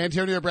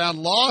 Antonio Brown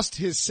lost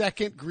his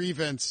second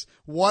grievance.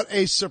 What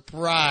a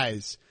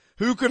surprise.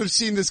 Who could have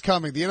seen this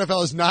coming? The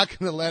NFL is not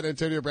going to let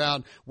Antonio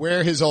Brown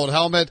wear his old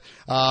helmet.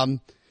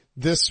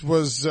 This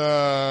was,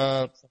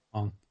 oh,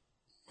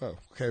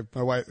 okay.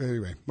 My wife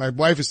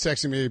is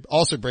texting me,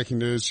 also breaking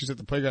news. She's at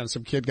the playground and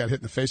some kid got hit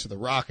in the face with a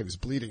rock and was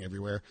bleeding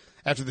everywhere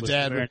after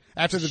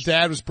the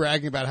dad was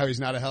bragging about how he's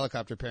not a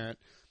helicopter parent.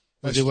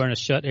 Was he wearing a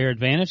shut air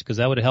advantage? Because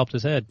that would have helped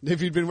his head.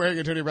 If he'd been wearing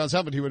Antonio Brown's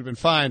helmet, he would have been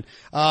fine.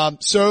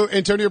 So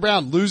Antonio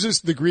Brown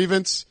loses the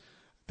grievance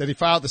that he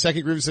filed, the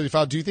second grievance that he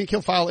filed. Do you think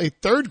he'll file a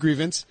third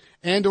grievance,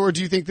 and or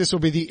do you think this will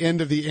be the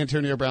end of the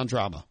Antonio Brown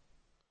drama?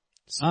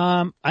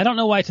 I don't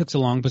know why it took so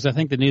long, because I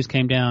think the news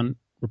came down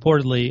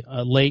reportedly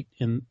late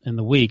in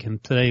the week,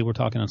 and today we're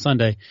talking on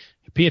Sunday.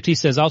 PFT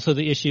says also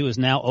the issue is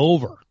now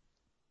over.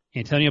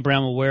 Antonio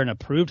Brown will wear an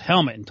approved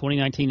helmet in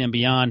 2019 and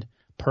beyond,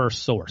 per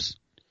source.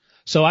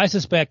 So I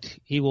suspect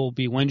he will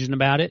be whinging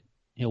about it.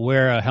 He'll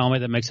wear a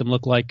helmet that makes him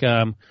look like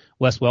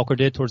Wes Welker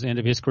did towards the end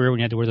of his career when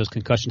he had to wear those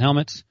concussion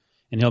helmets,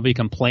 and he'll be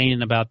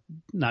complaining about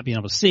not being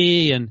able to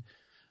see. And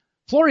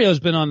Florio's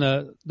been on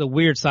the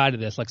weird side of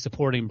this, like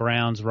supporting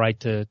Brown's right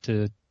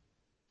to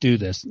do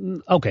this.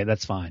 Okay,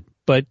 that's fine.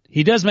 But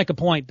he does make a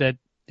point that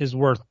is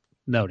worth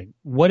noting.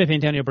 What if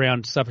Antonio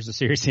Brown suffers a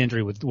serious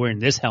injury with wearing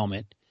this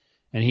helmet,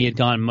 and he had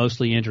gone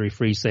mostly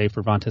injury-free, save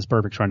for Vontaze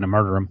Burfict trying to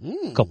murder him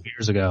a couple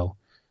years ago?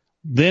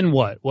 Then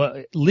what?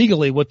 Well,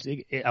 legally,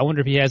 I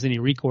wonder if he has any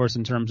recourse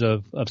in terms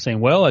of saying,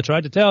 well, I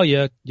tried to tell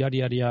you, yada,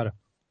 yada, yada.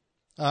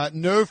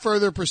 No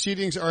further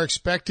proceedings are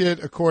expected,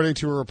 according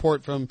to a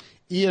report from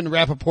Ian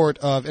Rappaport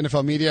of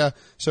NFL Media.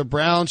 So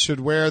Brown should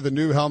wear the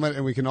new helmet,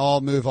 and we can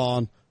all move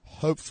on,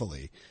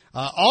 hopefully.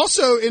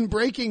 Also in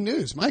breaking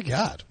news, my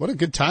God, what a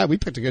good time. We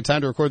picked a good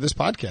time to record this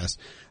podcast.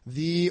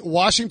 The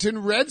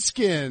Washington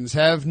Redskins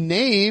have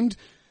named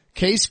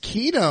Case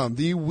Keenum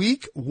the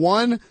week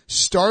 1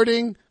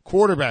 starting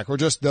quarterback, or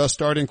just the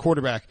starting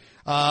quarterback.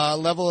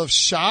 Level of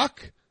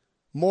shock,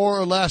 more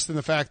or less, than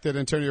the fact that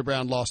Antonio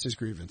Brown lost his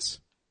grievance.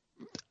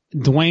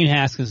 Dwayne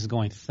Haskins is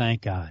going,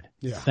 thank God.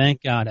 Yeah.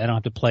 Thank God I don't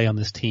have to play on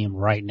this team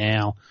right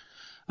now.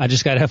 I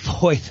just got to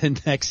avoid the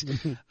next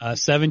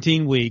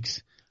 17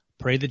 weeks.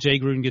 Pray that Jay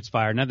Gruden gets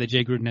fired. Not that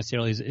Jay Gruden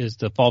necessarily is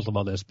the fault of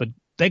all this, but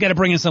they got to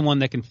bring in someone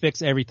that can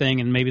fix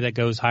everything, and maybe that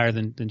goes higher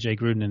than Jay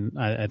Gruden, and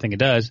I think it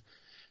does.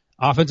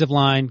 Offensive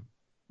line,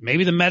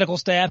 maybe the medical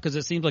staff, because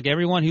it seems like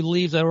everyone who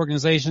leaves that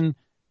organization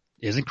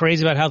isn't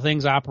crazy about how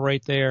things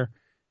operate there.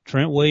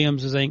 Trent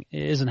Williams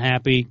isn't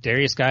happy.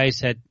 Darius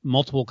Geis had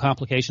multiple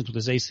complications with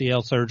his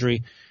ACL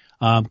surgery.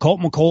 Colt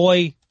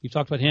McCoy, you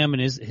talked about him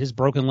and his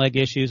broken leg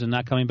issues and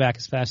not coming back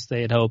as fast as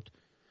they had hoped.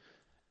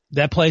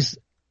 That place,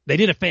 they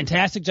did a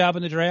fantastic job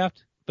in the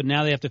draft, but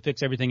now they have to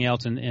fix everything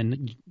else,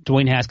 and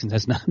Dwayne Haskins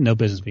has no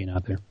business being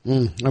out there.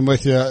 I'm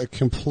with you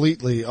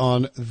completely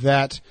on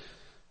that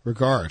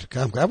regard.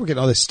 God, I'm glad we're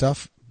getting all this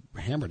stuff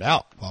hammered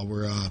out while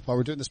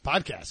we're doing this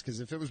podcast, because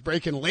if it was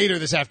breaking later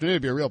this afternoon,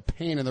 it'd be a real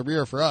pain in the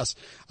rear for us.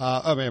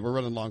 Oh man, we're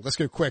running long. Let's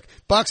go quick.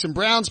 Bucks and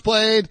Browns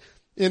played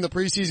in the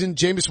preseason.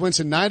 Jameis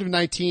Winston, 9 of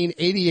 19,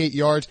 88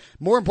 yards.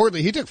 More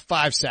importantly, he took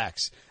 5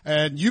 sacks.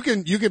 And you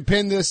can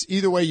pin this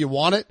either way you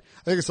want it.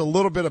 I think it's a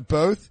little bit of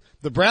both.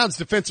 The Browns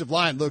defensive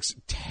line looks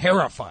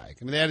terrifying.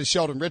 I mean, they added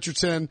Sheldon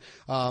Richardson,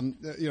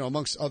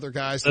 amongst other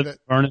guys.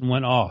 Vernon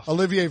went off.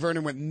 Olivier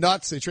Vernon went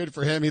nuts. They traded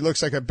for him. He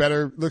looks like a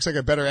better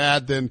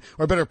player than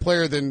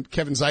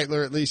Kevin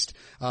Zeitler, at least,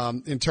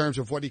 in terms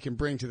of what he can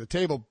bring to the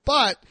table.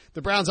 But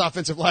the Browns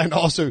offensive line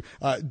also,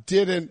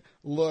 didn't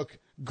look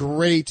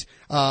great.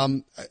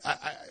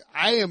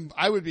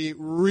 I would be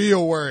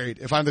real worried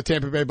if I'm the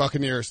Tampa Bay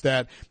Buccaneers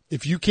that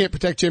if you can't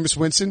protect Jameis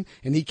Winston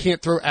and he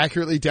can't throw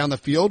accurately down the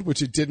field,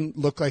 which it didn't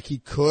look like he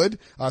could,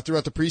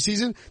 throughout the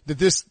preseason, that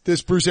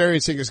this Bruce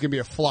Arians thing is going to be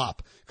a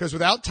flop. Because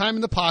without time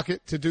in the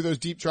pocket to do those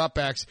deep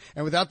dropbacks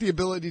and without the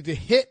ability to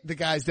hit the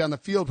guys down the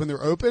field when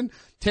they're open,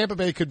 Tampa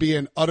Bay could be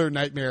an utter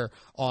nightmare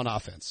on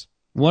offense.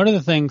 One of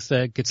the things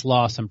that gets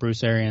lost on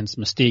Bruce Arians'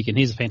 mystique, and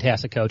he's a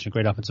fantastic coach and a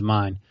great offensive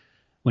mind,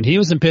 when he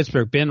was in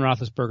Pittsburgh, Ben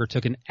Roethlisberger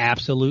took an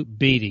absolute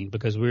beating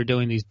because we were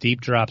doing these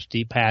deep drops,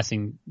 deep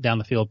passing down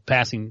the field,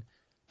 passing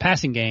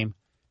game,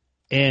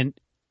 and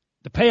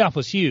the payoff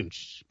was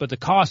huge, but the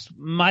cost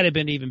might have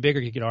been even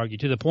bigger, you could argue,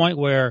 to the point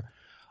where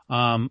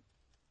Art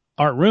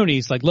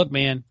Rooney's like, look,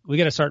 man, we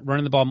got to start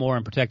running the ball more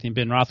and protecting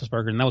Ben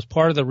Roethlisberger, and that was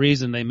part of the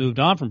reason they moved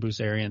on from Bruce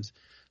Arians.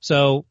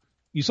 So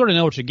you sort of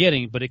know what you're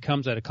getting, but it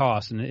comes at a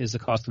cost. And is the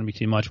cost going to be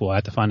too much? We'll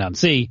have to find out and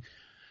see.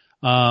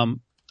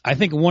 I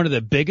think one of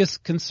the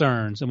biggest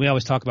concerns, and we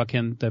always talk about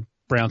can the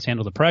Browns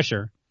handle the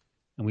pressure,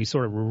 and we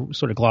sort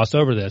of glossed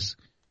over this.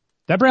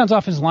 That Browns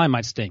offensive line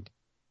might stink.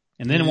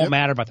 And then it won't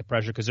matter about the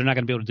pressure because they're not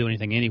going to be able to do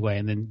anything anyway.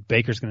 And then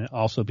Baker's going to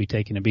also be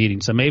taking a beating.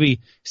 So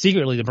maybe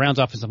secretly the Browns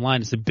offensive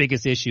line is the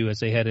biggest issue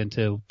as they head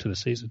into the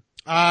season.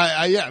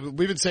 Yeah,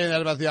 we've been saying that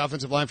about the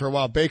offensive line for a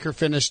while. Baker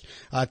finished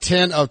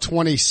 10 of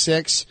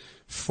 26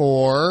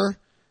 for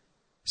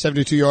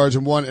 72 yards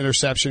and 1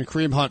 interception.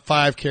 Kareem Hunt,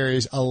 5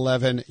 carries,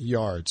 11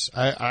 yards.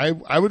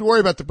 I would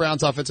worry about the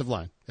Browns offensive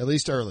line, at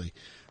least early.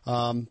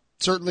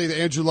 Certainly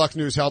the Andrew Luck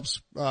news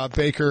helps,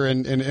 Baker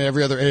and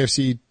every other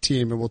AFC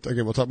team. And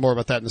we'll talk more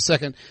about that in a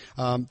second.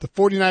 The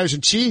 49ers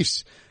and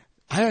Chiefs.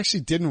 I actually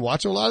didn't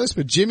watch a lot of this,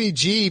 but Jimmy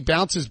G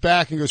bounces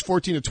back and goes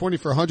 14 of 20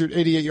 for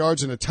 188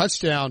 yards and a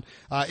touchdown,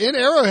 in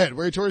Arrowhead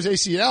where he tore his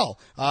ACL.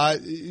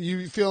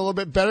 You feel a little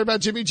bit better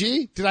about Jimmy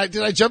G? Did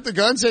I jump the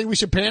gun saying we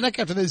should panic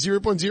after the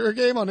 0.0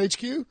 game on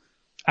HQ?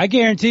 I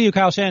guarantee you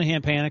Kyle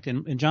Shanahan panicked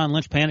and John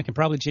Lynch panicked and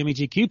probably Jimmy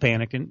GQ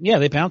panicked. And yeah,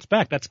 they bounced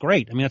back. That's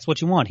great. I mean, that's what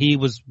you want. He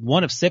was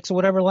 1 of 6 or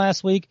whatever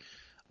last week.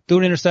 Threw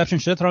an interception,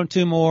 should have thrown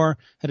 2 more,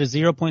 had a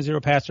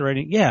 0.0 passer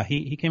rating. Yeah,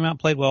 he came out and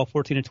played well,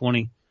 14 of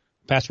 20.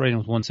 Passer rating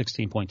was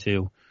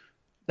 116.2.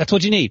 That's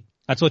what you need.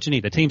 That's what you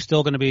need. The team's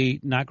still going to be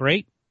not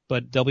great,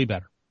 but they'll be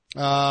better.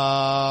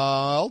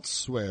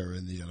 Elsewhere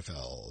in the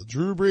NFL,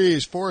 Drew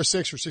Brees, 4 of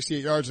 6 for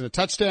 68 yards and a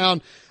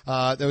touchdown.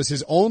 That was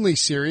his only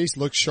series.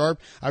 Looked sharp.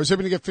 I was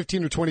hoping to get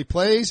 15 or 20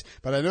 plays,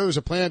 but I know there's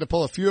a plan to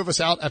pull a few of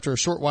us out after a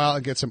short while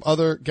and get some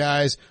other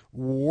guys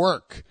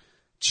work.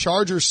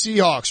 Chargers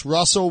Seahawks,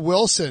 Russell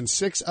Wilson,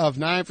 6 of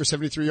 9 for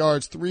 73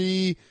 yards,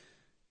 2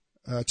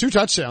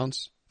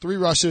 touchdowns. 3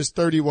 rushes,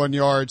 31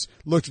 yards.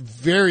 Looked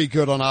very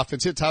good on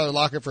offense. Hit Tyler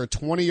Lockett for a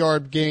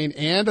 20-yard gain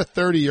and a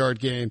 30-yard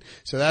gain.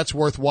 So that's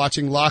worth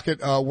watching. Lockett,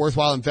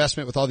 worthwhile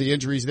investment with all the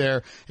injuries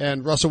there.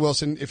 And Russell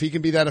Wilson, if he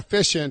can be that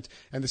efficient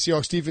and the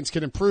Seahawks defense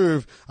can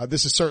improve,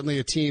 this is certainly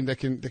a team that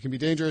can be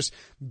dangerous.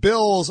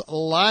 Bills,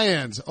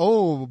 Lions.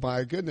 Oh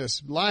my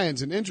goodness.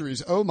 Lions and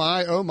injuries. Oh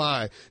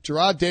my.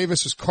 Gerard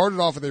Davis was carted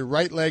off with a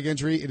right leg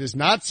injury. It is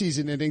not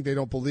season ending. They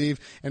don't believe.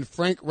 And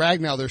Frank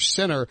Ragnow, their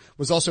center,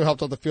 was also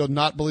helped on the field,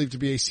 not believed to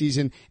be a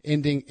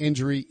season-ending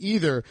injury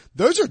either.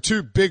 Those are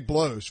 2 big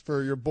blows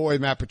for your boy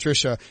Matt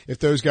Patricia. If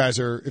those guys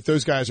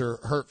are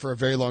hurt for a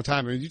very long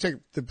time, I mean, you take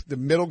the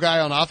middle guy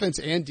on offense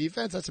and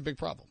defense, that's a big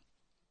problem.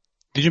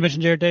 Did you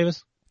mention Jared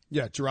Davis?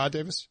 Yeah, Gerard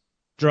Davis.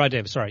 Gerard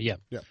Davis. Sorry, yeah.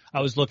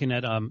 I was looking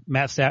at Sam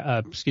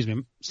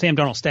Darnold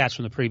stats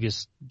from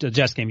the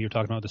Jets game you were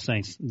talking about, the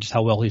Saints, just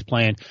how well he's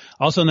playing.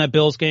 Also in that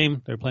Bills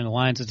game, they're playing the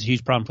Lions. It's a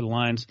huge problem for the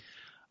Lions.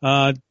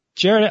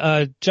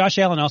 Josh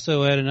Allen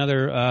also had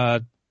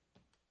another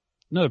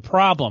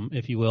problem,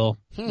 if you will,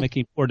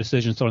 making poor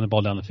decisions, throwing the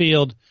ball down the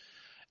field.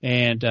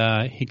 And,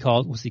 he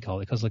calls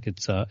like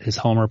it's, his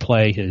homer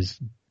play, his,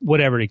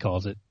 whatever he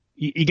calls it.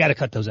 You gotta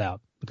cut those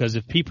out because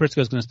if Pete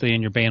Prisco's gonna stay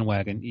in your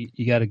bandwagon,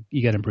 you gotta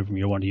improve from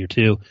year 1 to year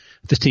 2.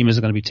 If this team isn't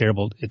gonna be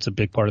terrible, it's a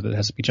big part of it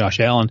has to be Josh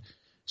Allen.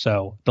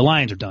 So the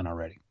Lions are done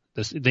already.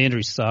 The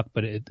injuries suck,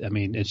 but it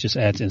just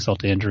adds insult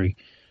to injury.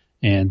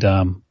 And,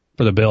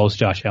 for the Bills,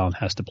 Josh Allen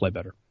has to play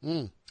better.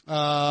 By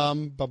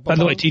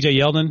the way, TJ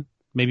Yeldon,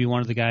 maybe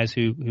one of the guys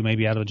who may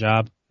be out of a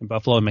job in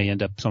Buffalo may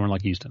end up somewhere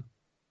like Houston.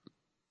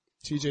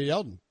 TJ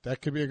Yeldon. That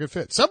could be a good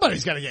fit.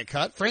 Somebody's got to get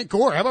cut. Frank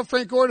Gore. How about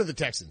Frank Gore to the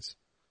Texans?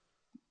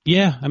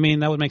 Yeah, I mean,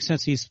 that would make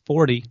sense. He's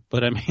 40,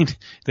 but I mean,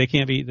 they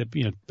can't be,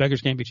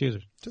 beggars can't be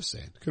choosers. Just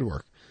saying. Could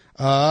work.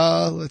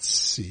 Let's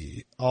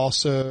see.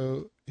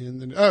 Also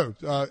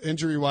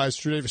injury-wise,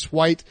 Tre'Davious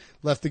White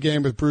left the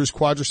game with bruised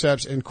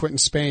quadriceps and Quentin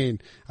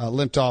Spain,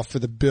 limped off for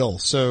the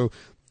Bills. So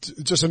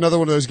just another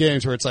one of those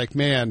games where it's like,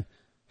 man,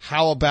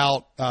 how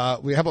about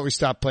we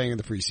stop playing in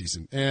the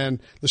preseason?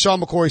 And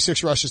LaShawn McCoy,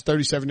 6 rushes,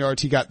 37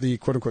 yards. He got the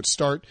quote unquote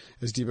start,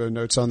 as Debo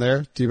notes on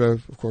there.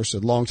 Debo, of course, a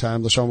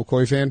longtime LaShawn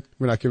McCoy fan.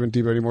 We're not giving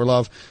Debo any more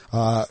love.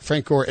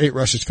 Frank Gore, 8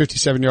 rushes,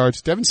 57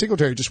 yards. Devin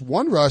Singletary, just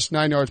 1 rush,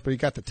 9 yards, but he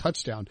got the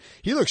touchdown.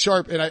 He looked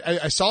sharp. And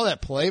I saw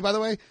that play, by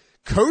the way.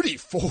 Cody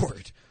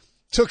Ford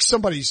took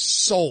somebody's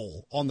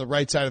soul on the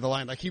right side of the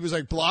line. Like he was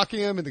like blocking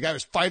him and the guy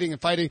was fighting,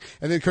 and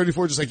then Cody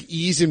Ford just like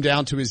eased him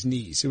down to his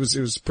knees. It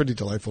was pretty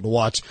delightful to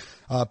watch.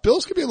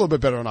 Bills could be a little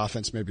bit better on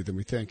offense maybe than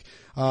we think.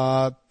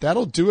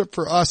 That'll do it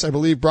for us, I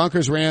believe.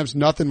 Broncos, Rams,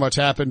 nothing much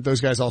happened. Those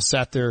guys all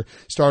sat their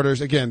starters.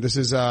 Again, this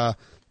is a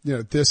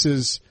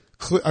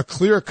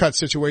clear-cut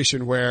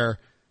situation where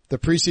the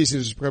preseason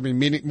is going to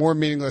be more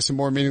meaningless and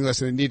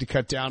they need to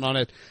cut down on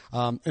it.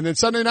 And then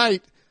Sunday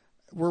night,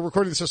 we're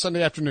recording this on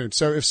Sunday afternoon.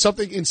 So if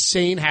something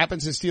insane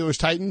happens in Steelers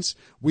Titans,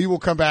 we will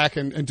come back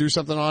and do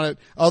something on it.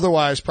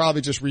 Otherwise, probably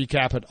just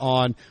recap it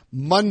on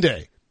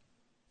Monday.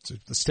 So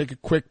let's take a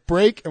quick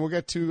break and we'll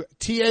get to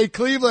TA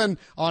Cleveland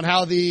on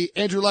how the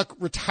Andrew Luck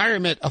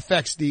retirement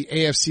affects the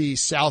AFC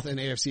South and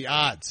AFC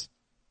odds.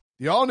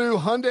 The all-new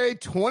Hyundai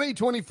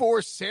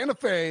 2024 Santa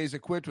Fe is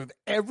equipped with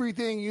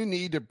everything you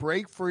need to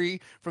break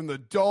free from the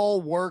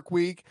dull work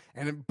week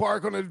and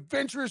embark on an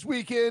adventurous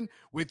weekend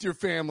with your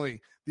family.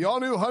 The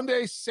all-new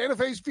Hyundai Santa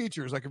Fe's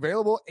features like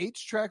available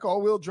H-Track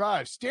all-wheel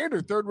drive,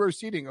 standard third-row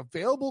seating,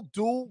 available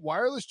dual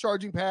wireless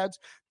charging pads,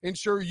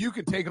 ensure you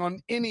can take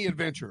on any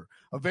adventure.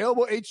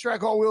 Available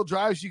H-Track all-wheel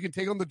drives, you can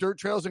take on the dirt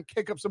trails and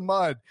kick up some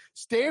mud.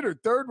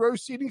 Standard third-row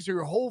seating so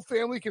your whole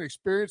family can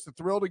experience the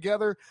thrill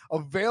together.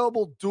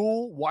 Available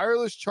dual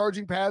wireless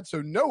charging pads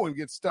so no one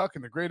gets stuck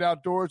in the great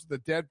outdoors with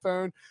a dead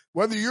phone.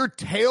 Whether you're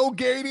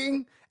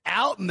tailgating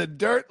out in the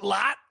dirt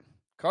lot,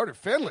 Carter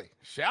Finley,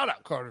 shout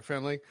out Carter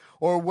Finley,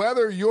 or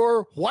whether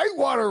you're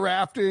whitewater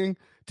rafting,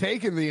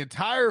 taking the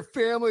entire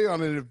family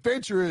on an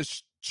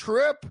adventurous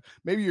trip,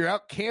 maybe you're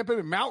out camping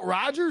in Mount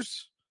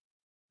Rogers.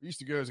 I used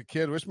to go as a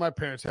kid. Wish my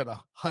parents had a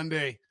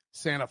Hyundai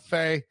Santa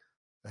Fe.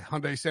 The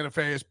Hyundai Santa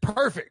Fe is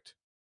perfect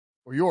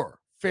for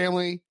your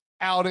family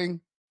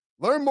outing.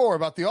 Learn more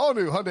about the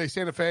all-new Hyundai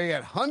Santa Fe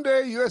at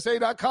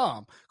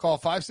HyundaiUSA.com. Call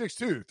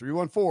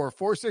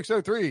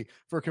 562-314-4603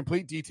 for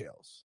complete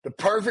details. The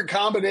perfect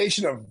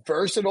combination of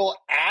versatile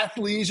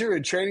athleisure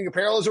and training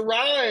apparel has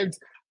arrived.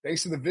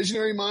 Thanks to the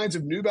visionary minds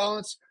of New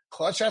Balance,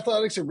 Clutch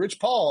Athletics, and Rich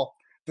Paul,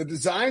 the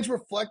designs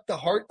reflect the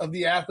heart of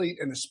the athlete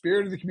and the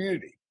spirit of the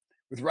community.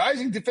 With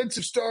rising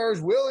defensive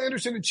stars Will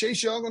Anderson and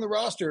Chase Young on the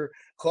roster,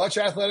 Clutch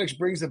Athletics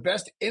brings the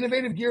best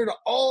innovative gear to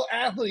all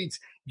athletes,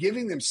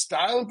 giving them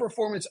style and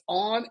performance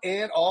on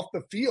and off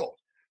the field.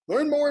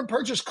 Learn more and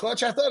purchase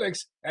Clutch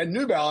Athletics at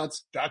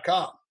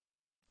NewBalance.com.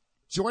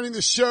 Joining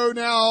the show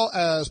now,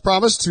 as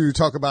promised, to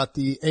talk about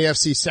the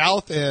AFC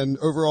South and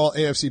overall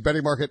AFC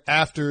betting market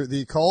after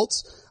the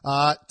Colts,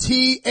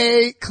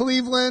 T.A.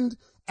 Cleveland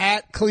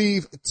at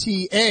Cleve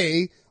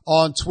T.A.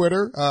 on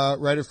Twitter,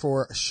 writer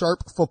for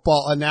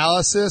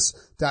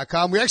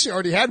sharpfootballanalysis.com. We actually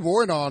already had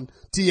Warren on,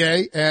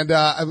 T.A., and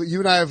you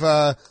and I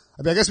have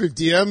I guess we've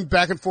DM'd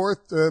back and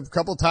forth a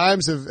couple of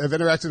times, have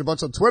interacted a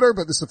bunch on Twitter,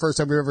 but this is the first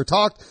time we've ever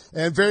talked,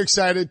 and very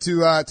excited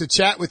to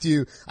chat with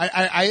you.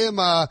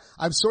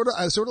 I'm sort of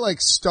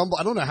like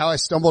I don't know how I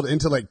stumbled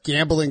into like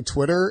gambling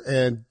Twitter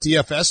and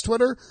DFS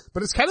Twitter,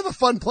 but it's kind of a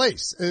fun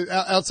place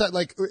outside.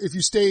 Like if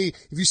you stay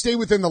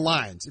within the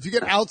lines, if you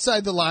get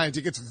outside the lines,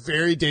 it gets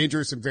very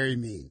dangerous and very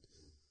mean.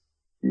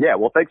 Yeah,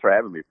 well, thanks for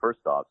having me, first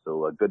off.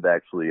 So good to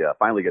actually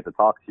finally get to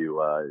talk to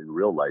you in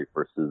real life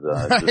versus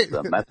just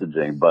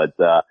messaging. But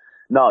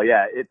no,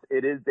 yeah,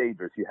 it is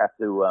dangerous. You have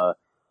to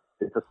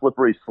it's a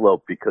slippery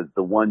slope because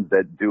the ones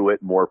that do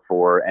it more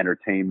for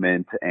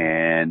entertainment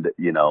and,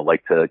 you know,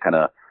 like to kind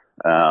of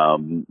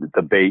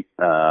debate,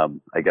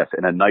 I guess,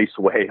 in a nice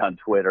way on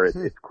Twitter.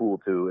 It's cool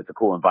too. It's a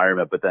cool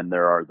environment. But then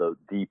there are the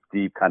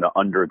deep kind of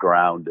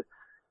underground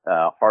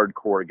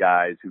hardcore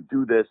guys who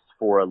do this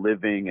for a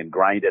living and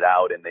grind it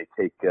out, and they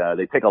take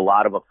a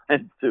lot of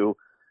offense to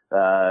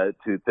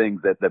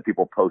things that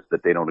people post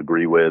that they don't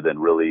agree with,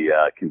 and really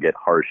can get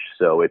harsh.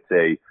 So it's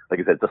like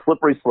I said, it's a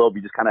slippery slope.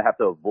 You just kind of have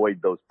to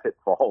avoid those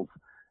pitfalls,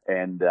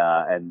 and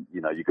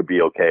you know, you could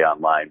be okay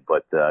online,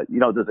 but you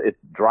know, it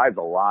drives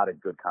a lot of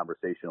good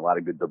conversation, a lot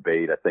of good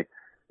debate. I think,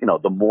 you know,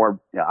 the more,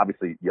 you know,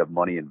 obviously you have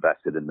money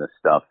invested in this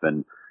stuff,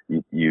 and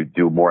you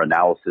do more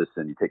analysis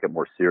and you take it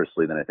more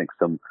seriously than I think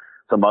some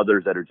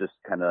others that are just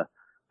kind of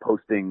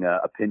posting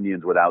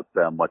opinions without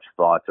much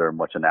thought or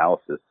much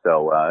analysis.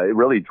 So it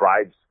really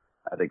drives,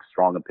 I think,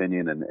 strong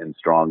opinion and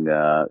strong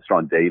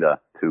data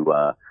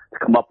to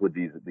come up with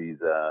these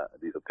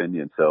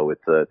opinions. So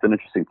it's an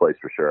interesting place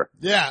for sure.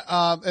 Yeah.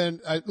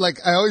 And I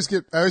always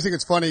think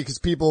it's funny because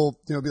people,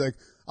 you know, be like,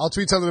 I'll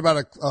tweet something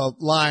about a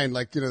line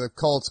like, you know, the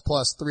Colts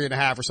plus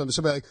 3.5 or something.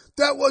 Somebody like,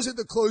 that wasn't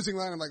the closing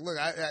line. I'm like, look,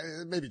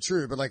 it may be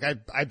true, but like, I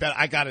bet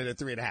I got it at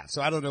 3.5.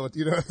 So I don't know what,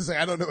 you know,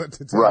 I don't know what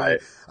to tell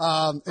right. you.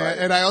 Right.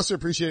 And I also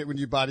appreciate it when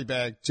you body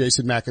bag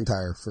Jason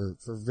McIntyre for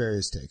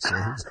various takes. So.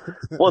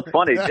 Well, it's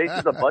funny.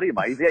 Jason's a buddy of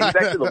mine. He's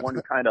actually the one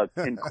who kind of,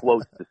 in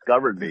quotes,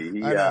 discovered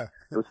me. It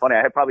was funny.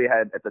 I had probably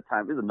had at the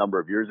time, it was a number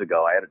of years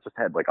ago, I just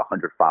had like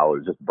 100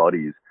 followers, just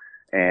buddies.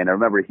 And I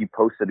remember he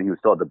posted, and he was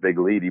still at the big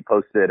lead. He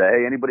posted,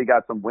 hey, anybody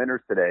got some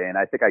winners today? And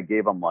I think I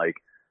gave him like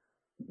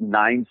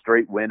 9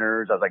 straight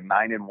winners. I was like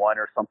 9-1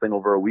 or something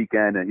over a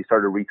weekend. And he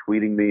started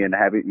retweeting me and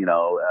having, you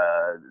know,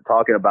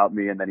 talking about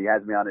me. And then he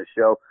has me on his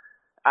show.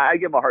 I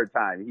give him a hard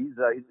time. He's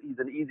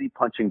an easy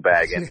punching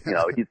bag, and you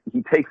know,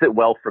 he takes it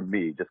well from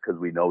me just because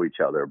we know each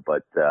other.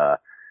 But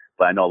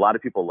I know a lot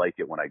of people like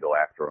it when I go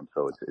after him,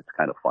 so it's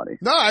kind of funny.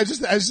 No, I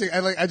just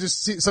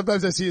see,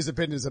 sometimes I see his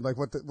opinions. I'm like,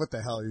 what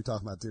the hell are you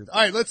talking about, dude?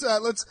 All right, let's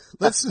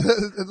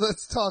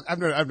talk. I've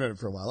known him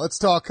for a while. Let's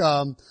talk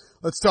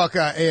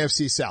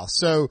AFC South.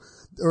 Or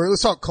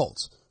let's talk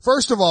Colts.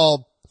 First of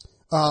all,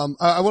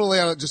 I want to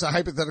lay out just a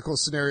hypothetical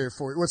scenario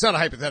for you. Well, it's not a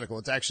hypothetical.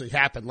 It's actually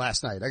happened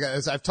last night.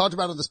 As I've talked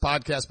about on this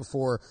podcast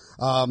before,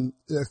 a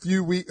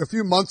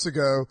few months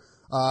ago,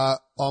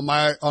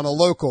 on a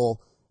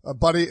local,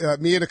 buddy,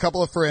 me and a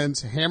couple of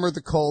friends hammered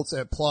the Colts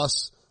at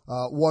plus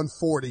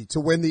 140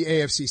 to win the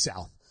AFC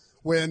South.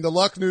 when the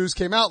luck news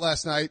came out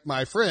last night,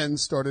 my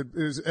friends started,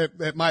 it was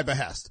at my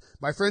behest,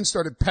 my friends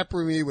started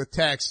peppering me with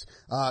texts,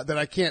 that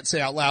I can't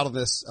say out loud on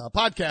this,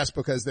 podcast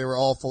because they were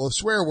all full of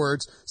swear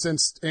words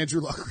since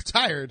Andrew Luck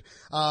retired.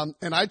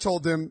 And I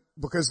told them,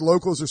 because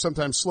locals are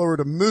sometimes slower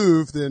to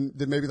move than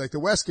maybe like the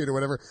Westgate or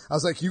whatever, I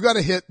was like, you got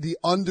to hit the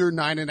under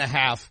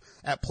 9.5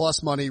 at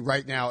plus money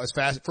right now as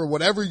fast for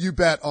whatever you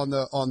bet on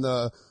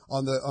the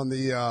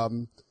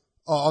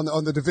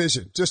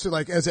division, just to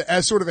like,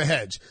 as sort of a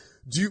hedge.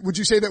 Would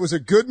you say that was a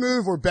good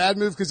move or bad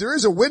move? Because there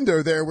is a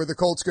window there where the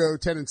Colts go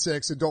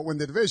 10-6 and don't win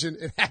the division.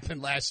 It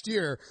happened last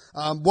year.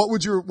 What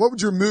would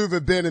your move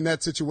have been in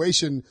that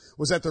situation?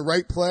 Was that the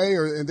right play,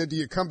 and then do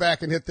you come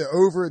back and hit the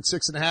over at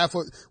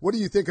 6.5? What do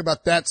you think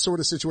about that sort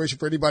of situation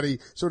for anybody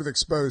sort of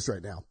exposed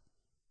right now?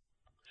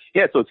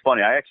 Yeah, so it's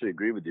funny. I actually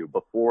agree with you.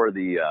 Before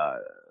the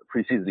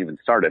preseason even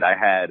started, I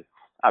had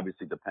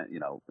obviously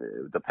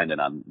dependent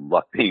on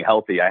Luck being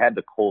healthy. I had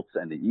the Colts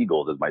and the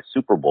Eagles as my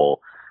Super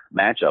Bowl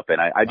matchup, and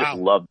I just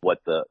loved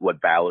what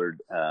Ballard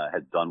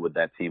has done with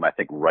that team. I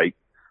think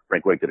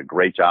Frank Reich did a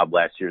great job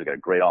last year. They got a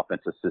great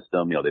offensive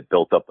system. They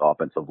built up the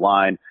offensive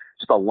line.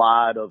 Just a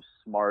lot of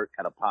smart,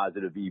 kind of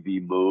positive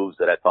EV moves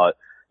that I thought,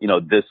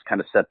 this kind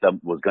of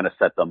was going to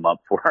set them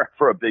up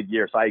for a big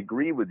year. So I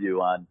agree with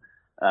you on,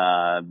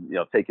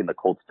 taking the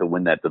Colts to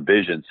win that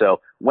division.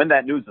 So when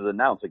that news is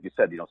announced, like you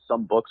said,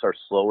 some books are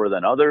slower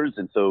than others,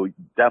 and so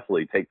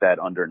definitely take that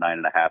under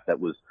 9.5.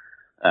 That was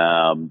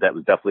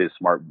definitely a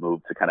smart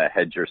move to kind of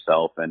hedge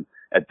yourself. And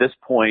at this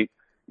point,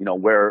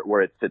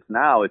 where it sits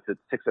now, it's at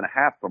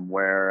 6.5 from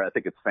where I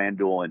think it's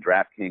FanDuel and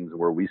DraftKings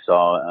where we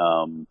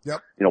saw,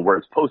 where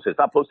it's posted. It's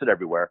not posted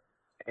everywhere.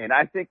 And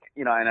I think,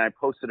 and I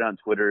posted on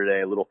Twitter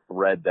today a little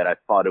thread that I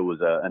thought it was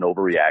an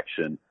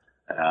overreaction.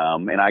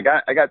 And I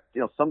got,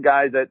 some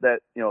guys that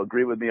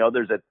agree with me,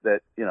 others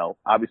that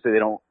obviously they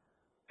don't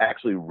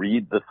actually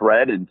read the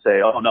thread and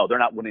say, oh no, they're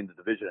not winning the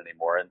division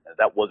anymore. And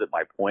that wasn't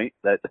my point.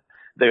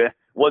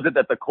 Wasn't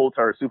that the Colts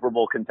are a Super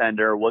Bowl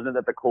contender. Wasn't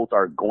that the Colts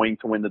are going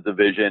to win the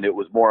division. It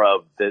was more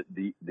of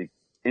the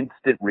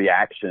instant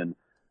reaction,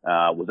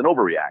 was an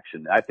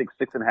overreaction. I think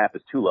 6.5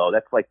 is too low.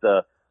 That's like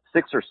the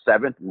 6th or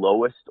 7th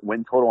lowest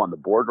win total on the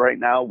board right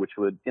now, which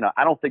would,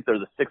 I don't think they're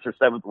the 6th or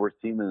 7th worst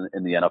team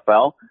in the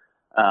NFL.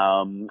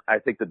 I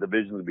think the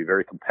division would be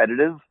very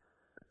competitive.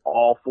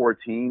 All 4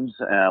 teams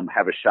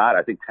have a shot.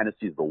 I think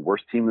Tennessee is the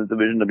worst team in the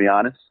division, to be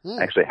honest.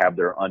 I actually have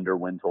their under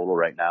win total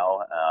right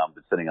now.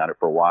 Been sitting on it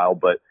for a while,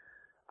 but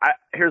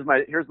here's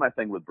my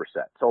thing with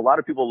Brissett. So a lot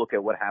of people look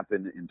at what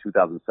happened in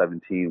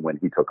 2017 when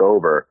he took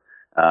over.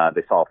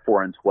 They saw a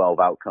 4-12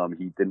 outcome.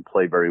 He didn't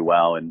play very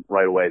well, and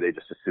right away they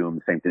just assumed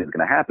the same thing is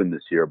going to happen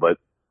this year. But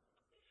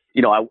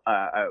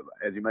I,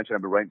 as you mentioned,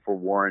 I've been writing for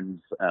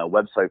Warren's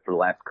website for the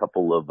last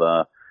couple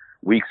of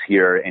weeks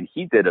here, and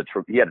he had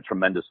a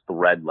tremendous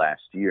thread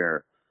last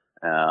year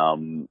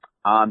on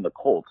the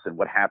Colts and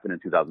what happened in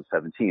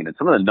 2017, and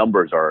some of the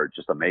numbers are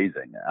just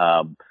amazing.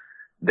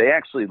 They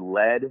actually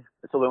led,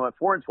 so they went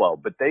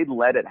 4-12, but they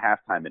led at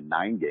halftime in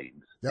 9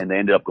 games, and they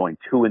ended up going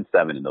 2-7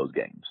 in those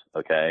games.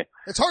 Okay,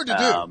 it's hard to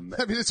do.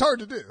 It's hard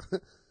to do.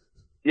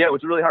 Yeah, it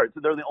was really hard. So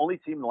they're the only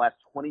team in the last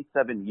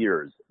 27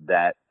 years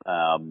that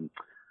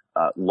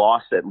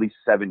lost at least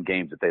 7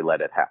 games that they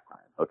led at halftime.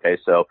 Okay,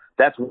 so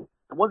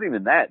it wasn't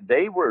even that.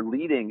 They were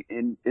leading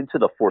into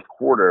the fourth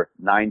quarter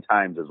 9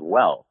 times as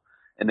well,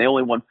 and they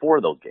only won 4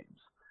 of those games,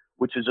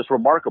 which is just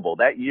remarkable.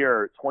 That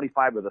year,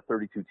 25 of the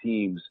 32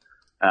 teams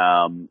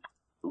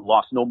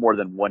lost no more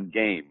than 1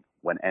 game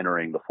when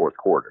entering the fourth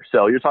quarter.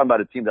 So you're talking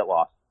about a team that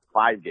lost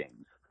 5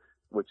 games,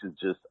 which is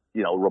just,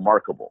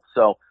 remarkable.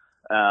 So,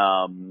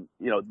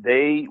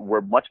 they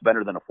were much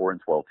better than a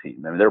 4-12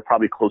 team. I mean, they were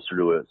probably closer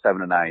to a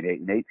 7-9,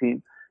 8-8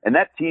 team. And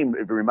that team,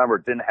 if you remember,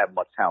 didn't have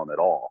much talent at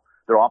all.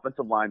 Their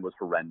offensive line was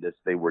horrendous.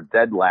 They were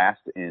dead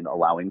last in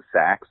allowing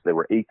sacks. They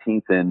were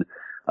 18th in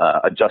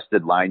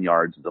adjusted line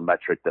yards, the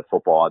metric that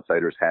Football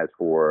Outsiders has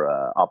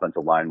for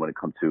offensive line when it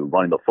comes to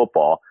running the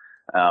football.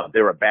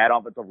 They were a bad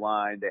offensive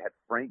line. They had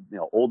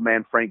old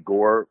man Frank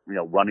Gore,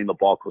 running the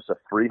ball close to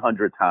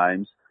 300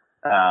 times.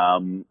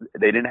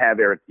 They didn't have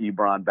Eric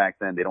Ebron back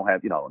then. They don't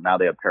have, now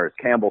they have Paris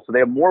Campbell. So they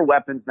have more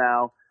weapons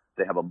now.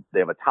 They have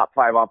a top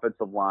 5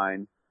 offensive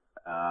line.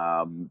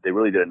 They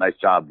really did a nice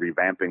job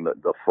revamping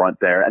the front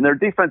there, and their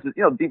defense is,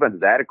 defense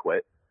is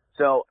adequate.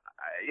 So,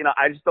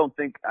 I just don't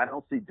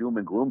see doom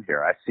and gloom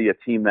here. I see a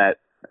team that,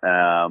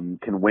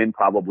 can win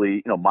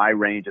probably, my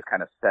range is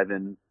kind of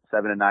 7-9,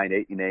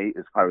 8-8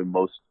 is probably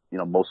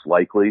most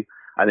likely.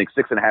 I think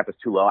 6.5 is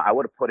too low. I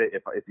would have put it,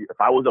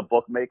 if I was a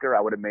bookmaker, I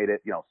would have made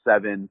it,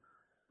 7,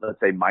 let's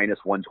say minus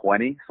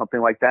 120, something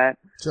like that.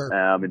 Sure.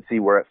 And see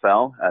where it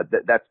fell.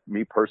 That's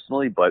me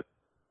personally, but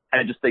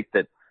I just think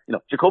that,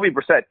 Jacoby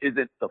Brissett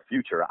isn't the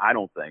future, I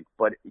don't think,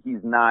 but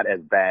he's not as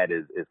bad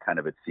as kind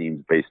of it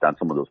seems based on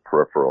some of those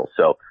peripherals.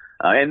 So,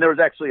 and there was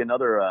actually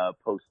another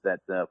post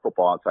that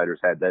Football Outsiders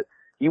had that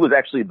he was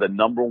actually the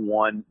number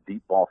 1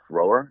 deep ball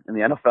thrower in the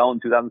NFL in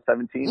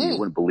 2017. You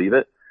wouldn't believe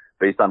it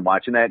based on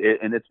watching that.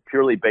 And it's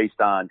purely based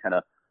on kind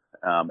of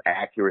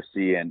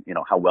accuracy and,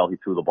 how well he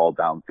threw the ball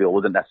downfield. It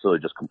wasn't necessarily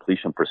just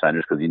completion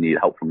percentage because you need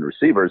help from the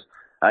receivers.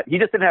 He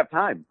just didn't have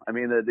time. I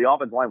mean, the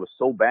offensive line was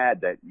so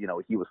bad that,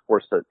 he was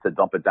forced to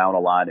dump it down a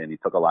lot, and he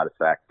took a lot of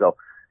sacks. So,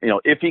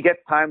 if he gets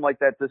time like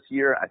that this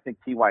year, I think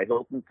T.Y.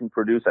 Hilton can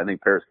produce. I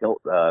think Paris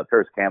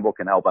Campbell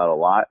can help out a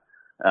lot.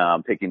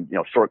 Taking,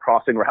 short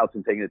crossing routes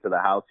and taking it to the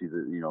house. He's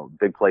a,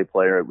 big play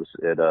player at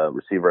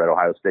receiver at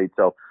Ohio State.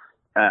 So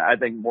I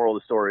think moral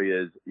of the story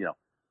is,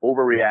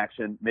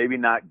 overreaction, maybe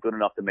not good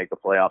enough to make the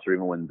playoffs or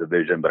even win the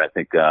division, but I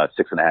think 6.5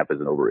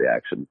 is an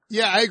overreaction.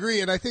 Yeah, I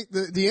agree. And I think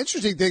the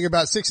interesting thing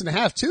about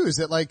 6.5 too is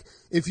that, like,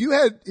 if you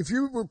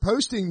were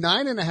posting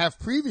 9.5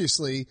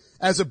 previously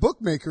as a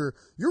bookmaker,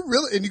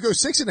 and you go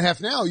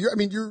 6.5 now,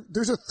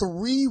 there's a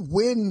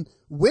 3-win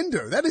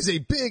window. That is a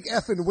big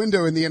effing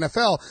window in the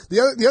NFL. The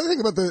other thing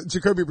about the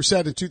Jacoby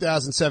Brissett in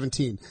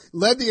 2017,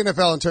 led the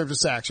NFL in terms of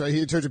sacks, right?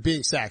 In terms of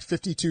being sacked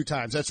 52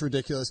 times. That's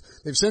ridiculous.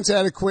 They've since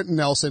added Quentin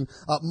Nelson.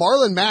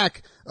 Marlon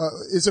Mack,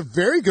 is a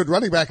very good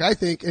running back, I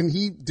think, and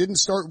he didn't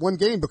start one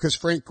game because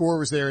Frank Gore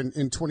was there in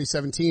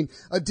 2017.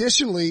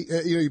 Additionally,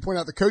 you point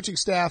out the coaching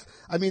staff.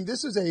 I mean,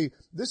 this is a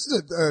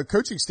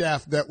coaching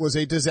staff that was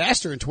a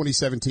disaster in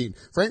 2017.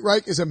 Frank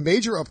Reich is a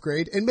major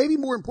upgrade, and maybe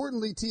more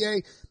importantly,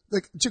 TA,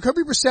 like,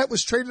 Jacoby Brissett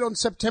was traded on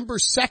September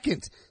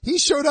 2nd. He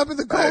showed up in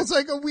the Colts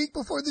like a week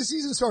before the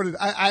season started.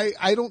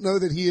 I don't know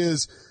that he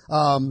is,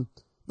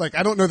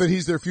 I don't know that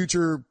he's their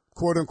future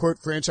quote unquote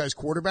franchise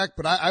quarterback,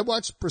 but I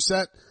watched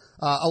Brissett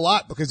a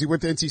lot because he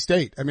went to NC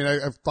State. I mean,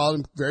 I've followed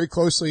him very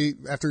closely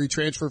after he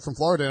transferred from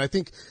Florida, and I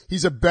think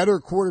he's a better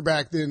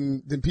quarterback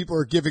than people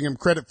are giving him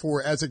credit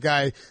for as a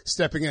guy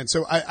stepping in.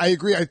 So I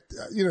agree.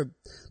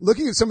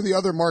 Looking at some of the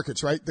other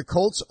markets, right? The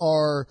Colts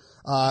are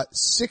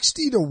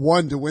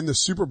 60-1 to win the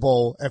Super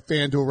Bowl at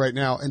FanDuel right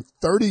now, and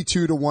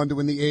 32-1 to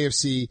win the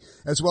AFC,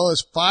 as well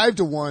as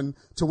 5-1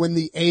 to win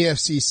the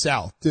AFC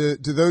South. Do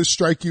those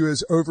strike you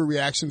as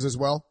overreactions as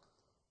well?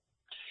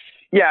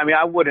 Yeah, I mean,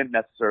 I wouldn't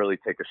necessarily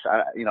take a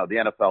shot. The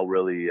NFL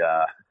really,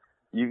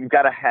 you've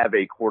got to have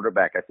a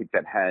quarterback, I think,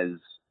 that has,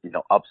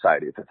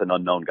 upside if it's an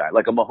unknown guy,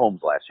 like a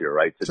Mahomes last year,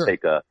 right? To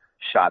take a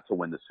shot to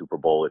win the Super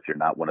Bowl if you're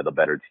not one of the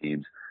better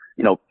teams.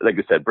 Like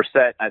I said,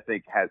 Brissett, I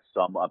think, has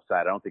some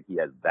upside. I don't think he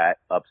has that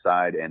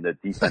upside, and the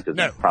defense is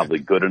probably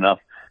good enough.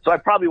 So I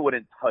probably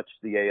wouldn't touch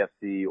the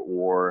AFC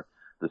or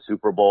the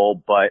Super Bowl,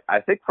 but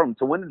I think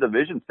to win the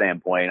division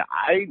standpoint,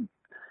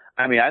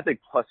 I think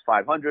plus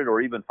 500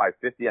 or even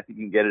 550. I think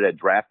you can get it at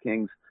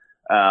DraftKings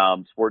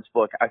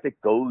Sportsbook. I think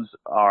those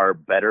are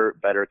better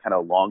kind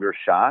of longer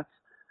shots.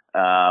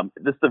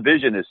 This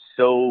division is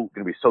going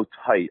to be so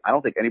tight. I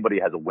don't think anybody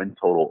has a win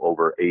total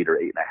over 8 or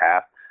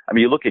 8.5. I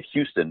mean, you look at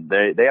Houston,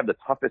 they have the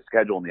toughest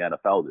schedule in the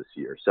NFL this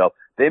year. So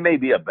they may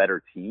be a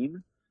better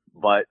team,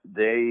 but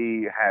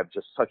they have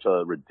just such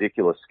a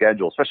ridiculous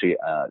schedule, especially,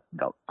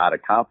 out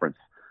of conference,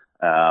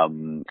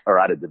 or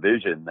out of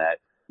division that,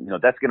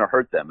 that's going to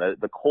hurt them.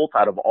 The Colts,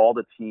 out of all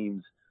the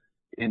teams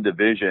in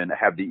division,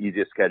 have the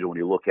easiest schedule when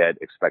you look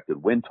at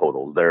expected win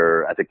totals.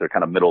 I think they're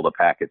kind of middle of the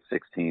pack at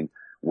 16,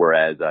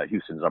 whereas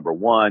Houston's number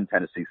 1,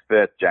 Tennessee's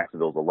 5th,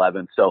 Jacksonville's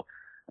 11th. So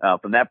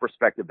from that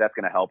perspective, that's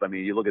going to help. I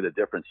mean, you look at the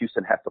difference.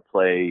 Houston has to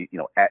play,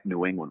 at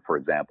New England, for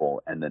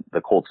example, and then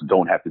the Colts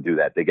don't have to do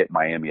that. They get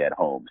Miami at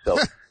home. So,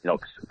 a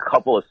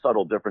couple of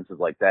subtle differences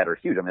like that are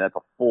huge. I mean,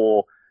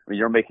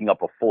 you're making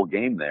up a full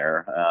game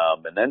there,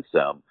 and then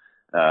some.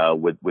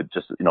 With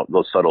just,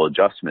 those subtle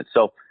adjustments.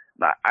 So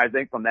I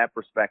think from that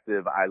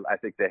perspective, I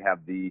think they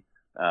have the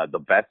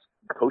best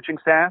coaching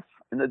staff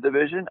in the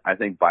division. I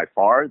think by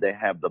far they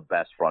have the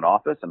best front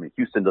office. I mean,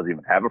 Houston doesn't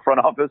even have a front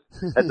office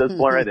at this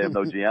point, right? They have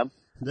no GM.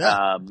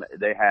 Yeah.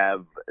 They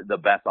have the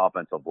best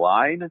offensive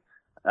line.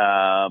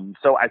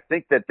 So I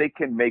think that they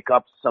can make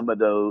up some of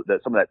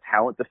that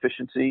talent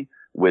deficiency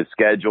with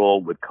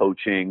schedule, with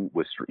coaching,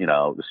 with,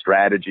 the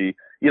strategy.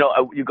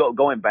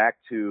 Going back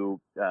to,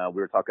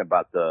 we were talking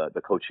about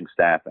the coaching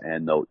staff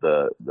and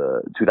the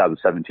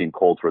 2017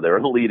 Colts where they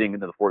were leading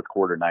into the fourth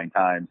quarter 9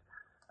 times,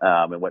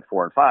 and went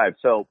 4-5.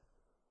 So,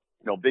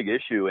 big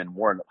issue, and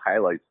Warren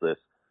highlights this.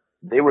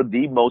 They were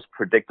the most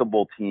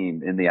predictable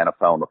team in the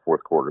NFL in the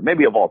fourth quarter,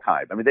 maybe of all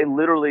time. I mean, they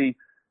literally,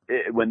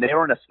 when they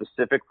were in a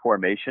specific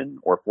formation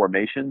or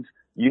formations,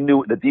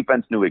 the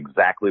defense knew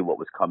exactly what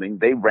was coming.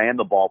 They ran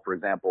the ball, for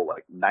example,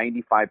 like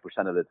 95%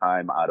 of the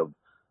time out of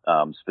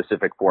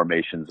specific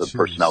formations of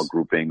personnel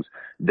groupings.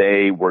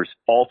 They were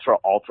ultra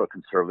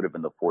conservative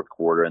in the fourth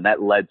quarter, and that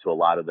led to a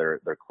lot of their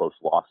close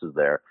losses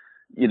there.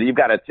 You've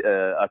got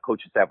a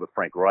coaching staff with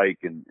Frank Reich,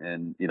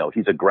 and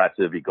he's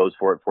aggressive. He goes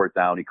for it, fourth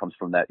down. He comes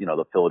from that,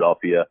 the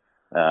Philadelphia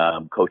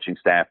coaching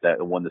staff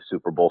that won the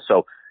Super Bowl.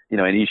 So,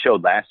 and he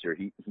showed last year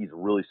he's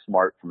really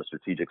smart from a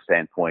strategic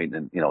standpoint,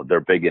 and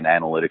they're big in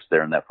analytics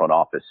there in that front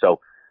office.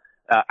 So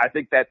I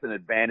think that's an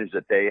advantage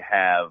that they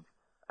have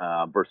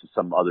versus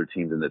some other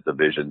teams in the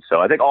division. So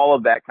I think all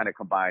of that kind of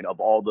combined, of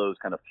all those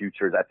kind of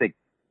futures, I think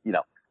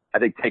I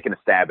think taking a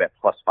stab at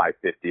plus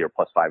 550 or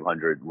plus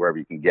 500, wherever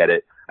you can get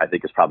it, I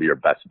think is probably your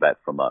best bet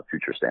from a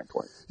future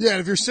standpoint. Yeah,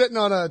 and if you're sitting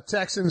on a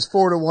Texans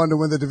 4-1 to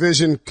win the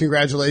division,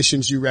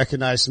 congratulations. You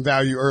recognize some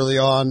value early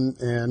on,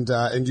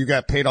 and you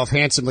got paid off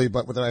handsomely,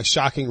 but with a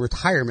shocking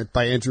retirement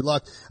by Andrew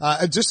Luck.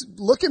 Just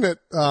looking at,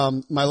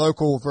 my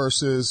local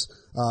versus,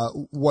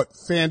 what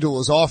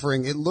FanDuel is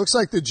offering, it looks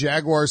like the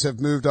Jaguars have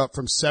moved up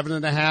from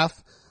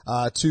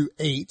 7.5, to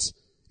 8.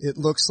 It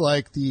looks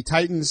like the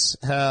Titans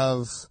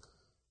have,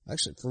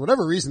 actually, for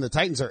whatever reason, the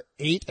Titans are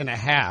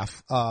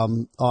 8.5,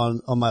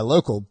 on my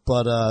local,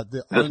 but,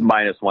 Just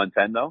minus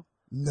 110 though?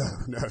 No.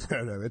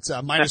 It's,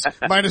 minus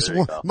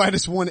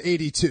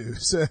 182.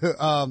 So,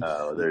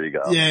 oh, there you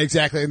go. Yeah,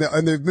 exactly.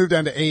 And they've moved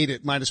down to 8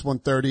 at minus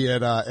 130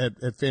 at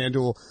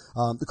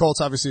FanDuel. The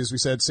Colts, obviously, as we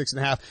said,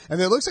 6.5. And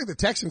then it looks like the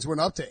Texans went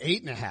up to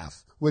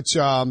 8.5, which,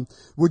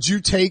 would you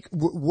take,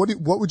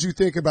 what would you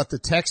think about the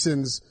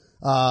Texans,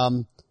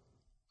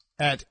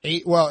 at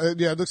 8? Well,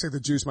 yeah, it looks like the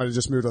juice might have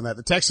just moved on that.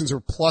 The Texans are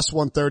plus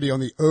 130 on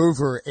the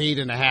over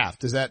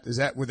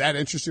 8.5. Would that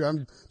interest you?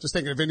 I'm just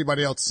thinking if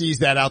anybody else sees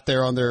that out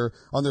there on their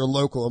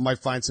local, it might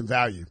find some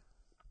value.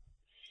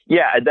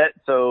 Yeah,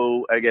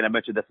 so again, I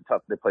mentioned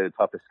they played the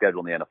toughest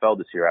schedule in the NFL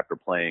this year after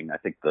playing, I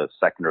think, the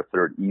second or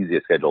third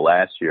easiest schedule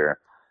last year.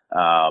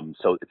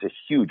 So it's a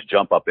huge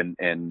jump up, and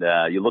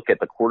you look at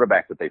the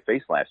quarterbacks that they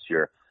faced last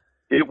year.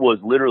 It was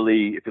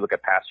literally, if you look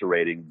at passer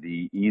rating,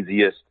 the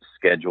easiest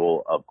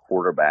schedule of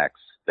quarterbacks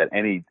that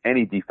any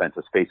defense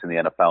has faced in the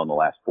NFL in the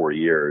last 4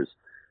 years.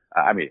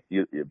 I mean,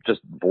 you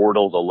just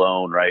Bortles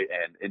alone, right,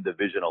 and in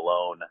division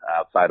alone,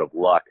 outside of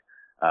Luck,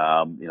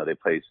 they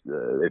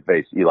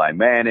faced Eli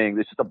Manning.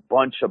 There's just a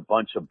bunch of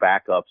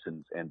backups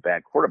and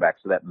bad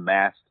quarterbacks. So that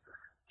masked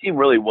team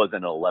really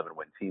wasn't an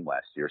 11-win team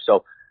last year.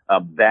 So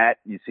that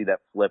you see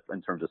that flip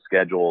in terms of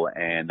schedule,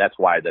 and that's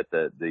why that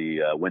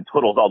the win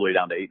total is all the way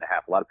down to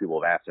 8.5. A lot of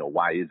people have asked,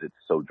 why is it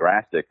so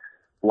drastic?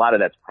 A lot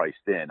of that's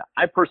priced in.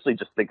 I personally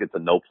just think it's a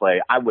no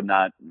play. I would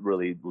not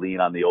really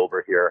lean on the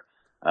over here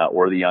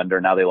or the under.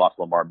 Now they lost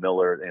Lamar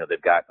Miller.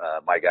 They've got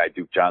my guy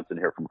Duke Johnson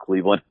here from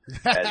Cleveland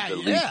as the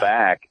lead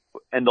back,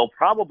 and they'll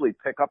probably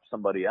pick up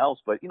somebody else.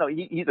 But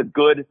he's a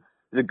good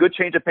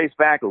change of pace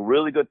back, a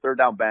really good third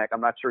down back. I'm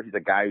not sure he's a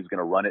guy who's going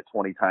to run it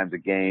 20 times a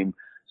game.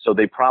 So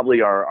they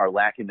probably are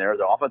lacking there.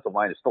 Their offensive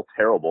line is still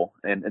terrible.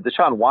 And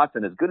Deshaun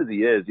Watson, as good as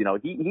he is, he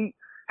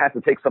has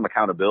to take some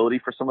accountability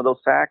for some of those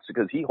sacks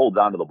because he holds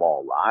on to the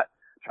ball a lot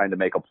trying to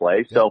make a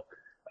play. Yeah. So,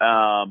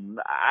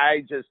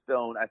 I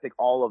think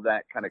all of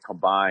that kind of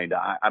combined,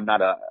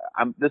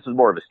 this is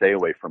more of a stay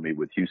away from me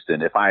with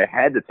Houston. If I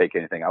had to take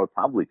anything, I would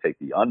probably take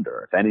the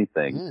under, if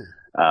anything.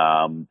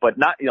 But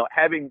not,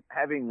 having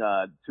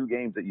 2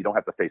 games that you don't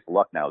have to face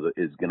Luck now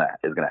is going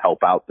to help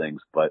out things.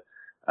 But,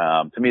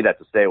 to me,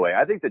 that's a stay away.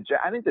 I think the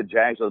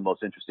Jags are the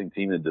most interesting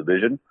team in the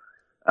division,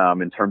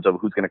 in terms of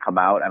who's going to come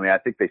out. I mean, I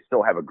think they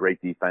still have a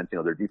great defense.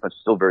 Their defense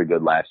was still very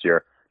good last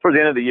year. Towards the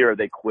end of the year,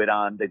 they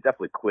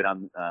definitely quit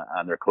on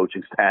their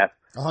coaching staff.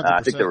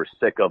 I think they were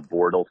sick of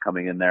Bortles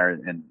coming in there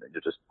and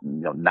just,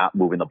 not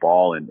moving the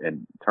ball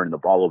and turning the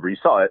ball over. You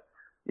saw it,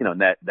 in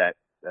that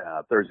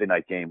Thursday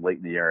night game late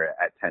in the year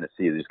at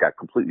Tennessee. They just got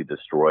completely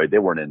destroyed. They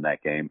weren't in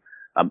that game.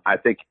 I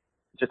think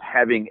just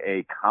having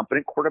a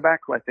competent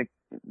quarterback, who I think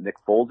Nick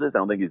Foles is, I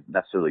don't think he's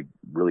necessarily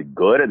really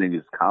good. I think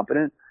he's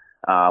competent,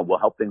 will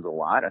help things a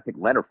lot. I think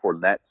Leonard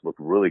Fournette looked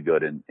really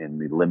good in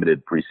the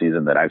limited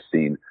preseason that I've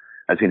seen.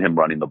 I've seen him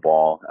running the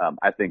ball.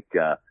 I think,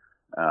 oh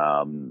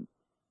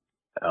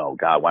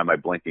God, why am I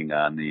blinking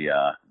on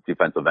the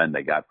defensive end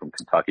they got from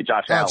Kentucky?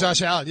 Josh Allen.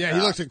 Josh Allen. Yeah,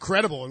 he looked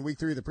incredible in week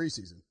 3 of the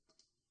preseason.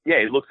 Yeah,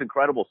 he looks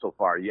incredible so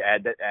far. You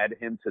add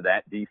him to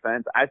that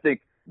defense. I think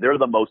they're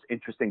the most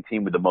interesting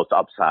team with the most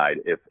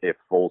upside if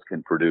Foles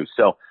can produce.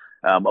 So,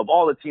 of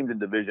all the teams in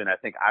division, I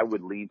think I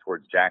would lean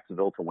towards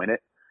Jacksonville to win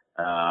it.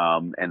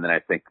 And then I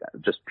think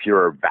just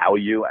pure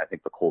value, I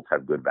think the Colts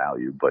have good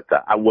value, but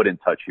I wouldn't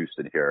touch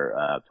Houston here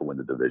to win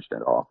the division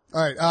at all.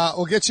 All right,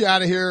 we'll get you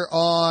out of here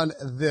on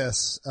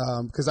this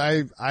because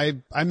I'm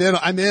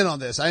in on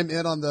this. I'm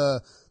in on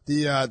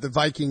the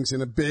Vikings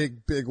in a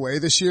big way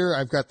this year.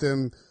 I've got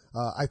them.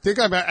 I think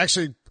I'm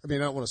actually. I mean,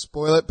 I don't want to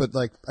spoil it, but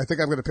I think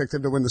I'm going to pick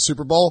them to win the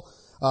Super Bowl.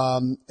 I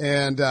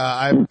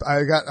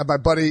got my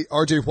buddy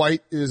RJ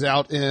White is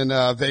out in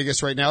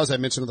Vegas right now, as I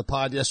mentioned on the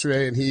pod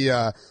yesterday, and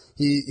I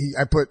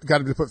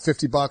got him to put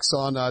 $50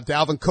 on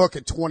Dalvin Cook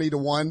at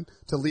 20-1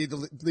 to lead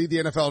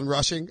the NFL in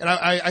rushing. And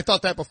I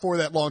thought that before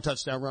that long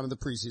touchdown run in the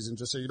preseason,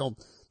 just so you don't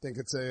think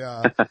it's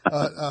a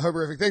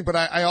horrific thing. But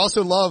I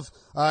also love,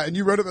 and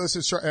you wrote about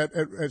this at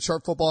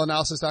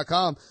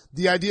sharpfootballanalysis.com,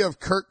 the idea of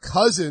Kirk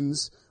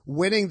Cousins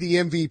winning the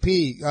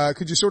MVP.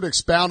 Could you sort of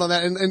expound on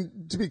that?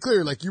 And to be clear,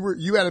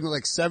 you had him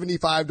at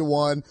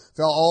 75-1,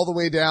 fell all the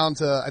way down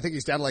to, I think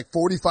he's down to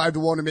 45-1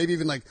 or maybe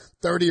even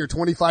 30 or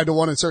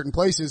 25-1 in certain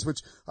places, which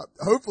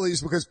hopefully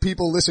is because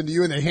people listened to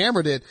you and they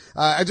hammered it.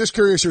 I'm just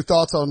curious your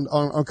thoughts on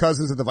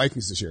Cousins and the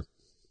Vikings this year.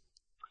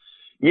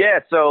 Yeah.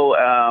 So,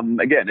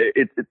 again,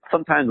 it's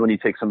sometimes when you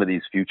take some of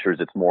these futures,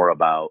 it's more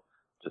about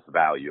just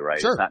value,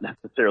 right? Sure. It's not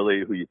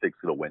necessarily who you think's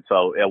going to win.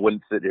 So I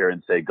wouldn't sit here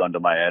and say, gun to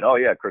my head, oh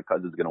yeah, Kirk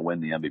Cousins is going to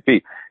win the MVP.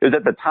 It was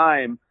at the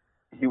time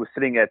he was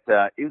sitting at,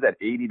 he was at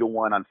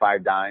 80-1 on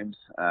 5 dimes.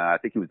 I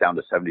think he was down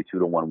to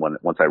 72-1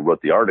 once I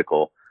wrote the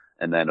article.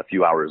 And then a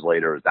few hours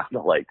later, it was down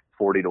to like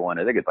 40-1.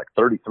 I think it's like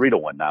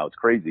 33-1 now. It's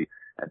crazy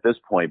at this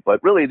point.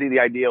 But really the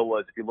idea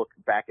was, if you look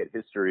back at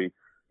history,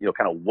 you know,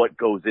 kind of what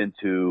goes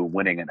into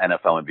winning an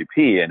NFL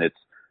MVP. And it's,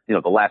 you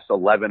know, the last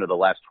 11 of the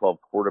last 12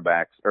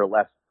 quarterbacks, or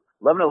 11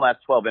 of the last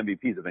 12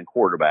 MVPs have been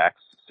quarterbacks,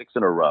 6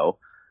 in a row.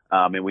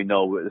 And we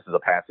know this is a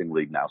passing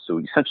league now. So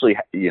essentially,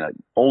 you know,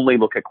 only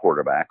look at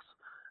quarterbacks.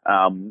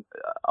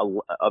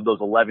 Of those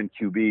 11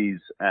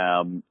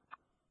 QBs,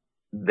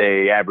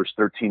 they averaged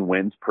 13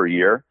 wins per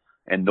year,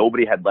 and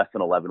nobody had less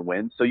than 11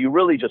 wins. So you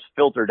really just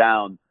filter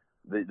down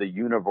the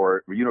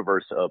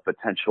universe of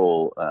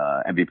potential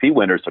MVP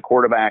winners to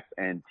quarterbacks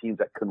and teams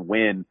that can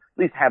win,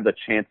 at least have the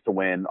chance to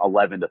win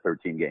 11 to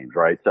 13 games,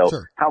 right? So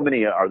Sure. How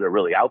many are there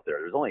really out there?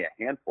 There's only a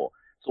handful.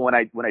 So when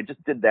I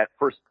just did that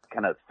first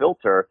kind of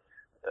filter,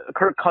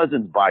 Kirk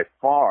Cousins by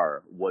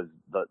far was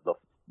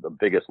the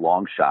biggest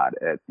long shot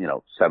at, you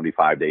know,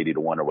 75-80-1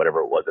 or whatever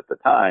it was at the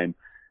time.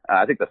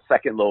 I think the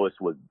second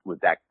lowest was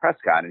Dak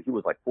Prescott, and he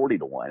was like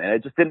 40-1, and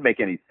it just didn't make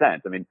any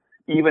sense. I mean,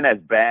 even as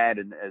bad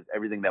and as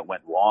everything that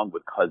went wrong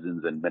with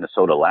Cousins in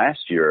Minnesota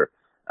last year,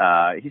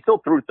 he still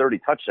threw 30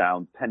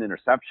 touchdowns, 10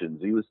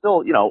 interceptions. He was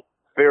still, you know,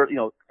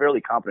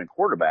 fairly competent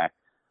quarterback.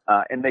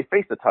 And they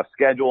faced a tough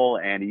schedule,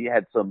 and he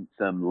had some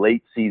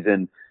late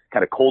season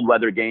kind of cold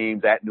weather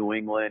games at New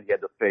England. He had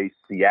to face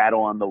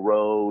Seattle on the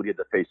road. He had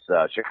to face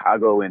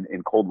Chicago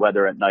in cold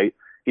weather at night.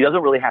 He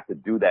doesn't really have to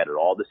do that at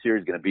all this year.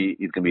 He's going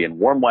to be in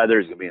warm weather.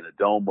 He's going to be in the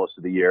dome most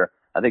of the year.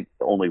 I think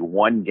only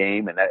one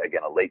game, and that,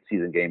 again, a late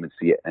season game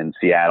in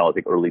Seattle, I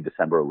think early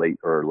December, late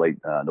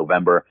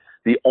November.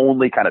 The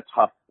only kind of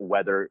tough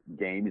weather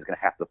game he's going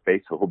to have to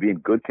face, so he'll be in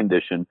good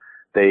condition.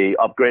 They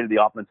upgraded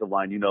the offensive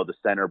line. You know, the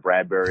center,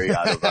 Bradbury,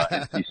 out of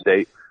NC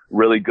State.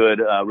 Really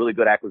good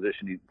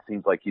acquisition. He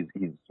seems like he's,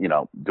 you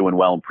know, doing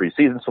well in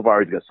preseason so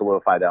far. He's going to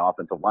solidify that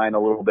offensive line a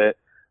little bit.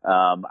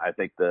 I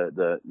think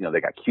you know,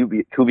 they got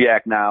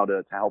Kubiak now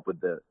to help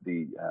with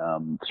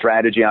the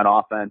strategy on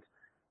offense.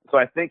 So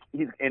I think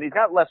he's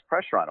got less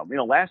pressure on him. You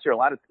know, last year, a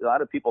lot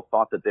of people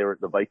thought that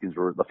the Vikings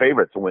were the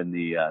favorite to win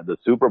the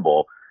Super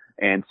Bowl.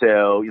 And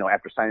so, you know,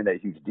 after signing that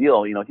huge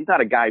deal, you know, he's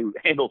not a guy who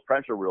handles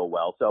pressure real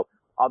well. So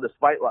the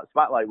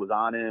spotlight was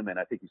on him, and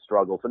I think he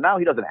struggled. So now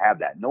he doesn't have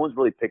that. No one's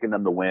really picking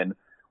them to win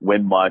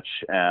much.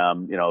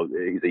 You know,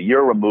 he's a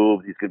year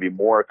removed. He's going to be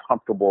more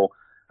comfortable,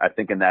 I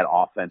think, in that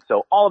offense.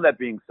 So all of that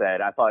being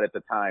said, I thought at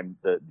the time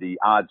the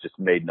odds just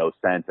made no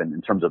sense. And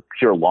in terms of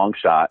pure long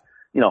shot,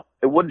 you know,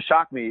 it wouldn't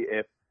shock me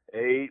if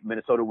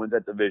Minnesota wins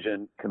that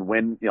division, can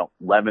win, you know,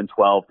 11,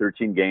 12,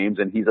 13 games,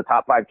 and he's a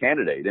top 5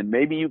 candidate. And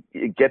maybe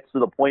it gets to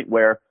the point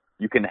where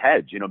you can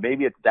hedge. You know,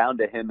 maybe it's down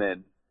to him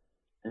and,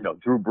 you know,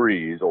 Drew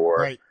Brees or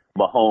right.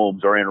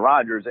 Mahomes or Aaron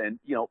Rodgers, and,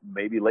 you know,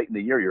 maybe late in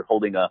the year you're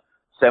holding a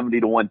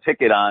 70-1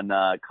 ticket on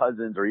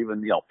Cousins, or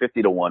even, you know,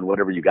 50-1,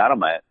 whatever you got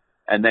him at,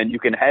 and then you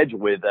can hedge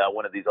with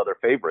one of these other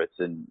favorites,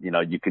 and, you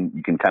know, you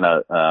can kind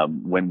of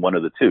win one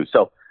of the two.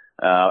 So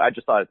I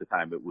just thought at the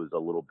time it was a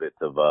little bit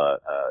of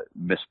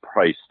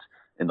mispriced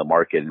in the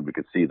market, and we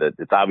could see that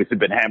it's obviously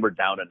been hammered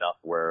down enough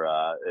where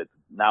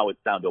now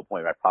it's down to a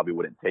point where I probably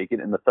wouldn't take it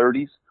in the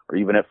 30s or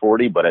even at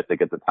 40, but I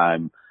think at the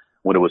time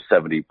when it was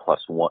 70+1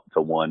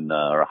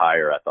 or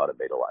higher, I thought it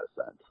made a lot of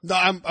sense. No,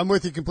 I'm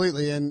with you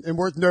completely, and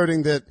worth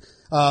noting that,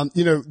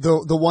 you know,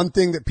 the one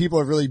thing that people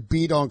have really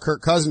beat on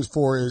Kirk Cousins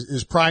for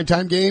is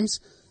primetime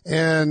games.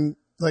 And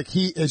like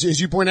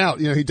as you point out,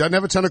 you know, he doesn't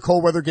have a ton of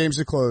cold weather games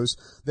to close.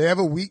 They have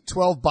a week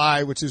 12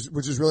 bye, which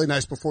is really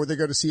nice before they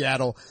go to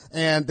Seattle,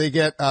 and they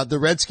get, the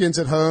Redskins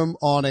at home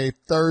on a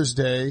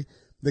Thursday,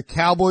 the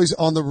Cowboys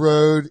on the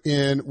road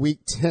in week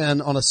 10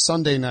 on a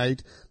Sunday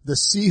night, the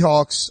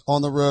Seahawks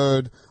on the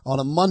road on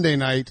a Monday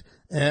night,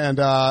 and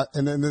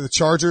then the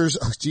Chargers,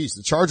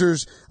 the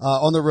Chargers,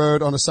 on the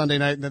road on a Sunday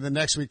night, and then the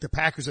next week the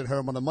Packers at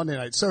home on a Monday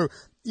night. So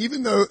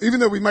even though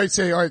we might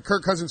say, all right,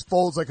 Kirk Cousins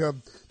folds like a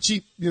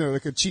cheap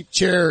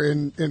chair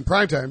in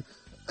primetime,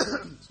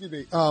 excuse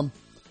me,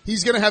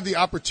 he's going to have the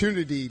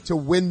opportunity to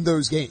win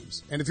those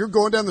games. And if you're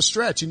going down the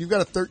stretch and you've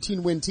got a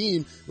 13-win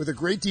team with a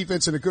great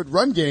defense and a good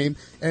run game,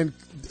 and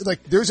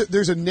like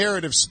there's a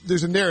narrative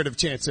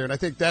chance there. And I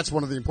think that's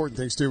one of the important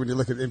things too when you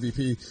look at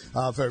MVP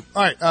vote.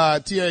 All right,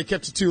 TA,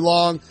 kept you too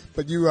long,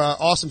 but you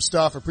awesome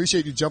stuff.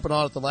 Appreciate you jumping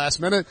on at the last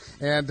minute.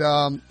 And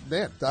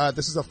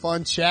this is a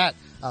fun chat.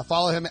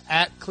 Follow him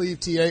at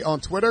CleveTA on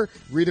Twitter.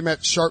 Read him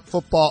at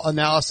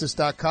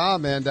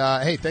sharpfootballanalysis.com. And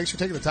hey, thanks for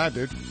taking the time,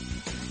 dude.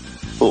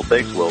 Cool.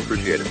 Thanks, Will.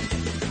 Appreciate it.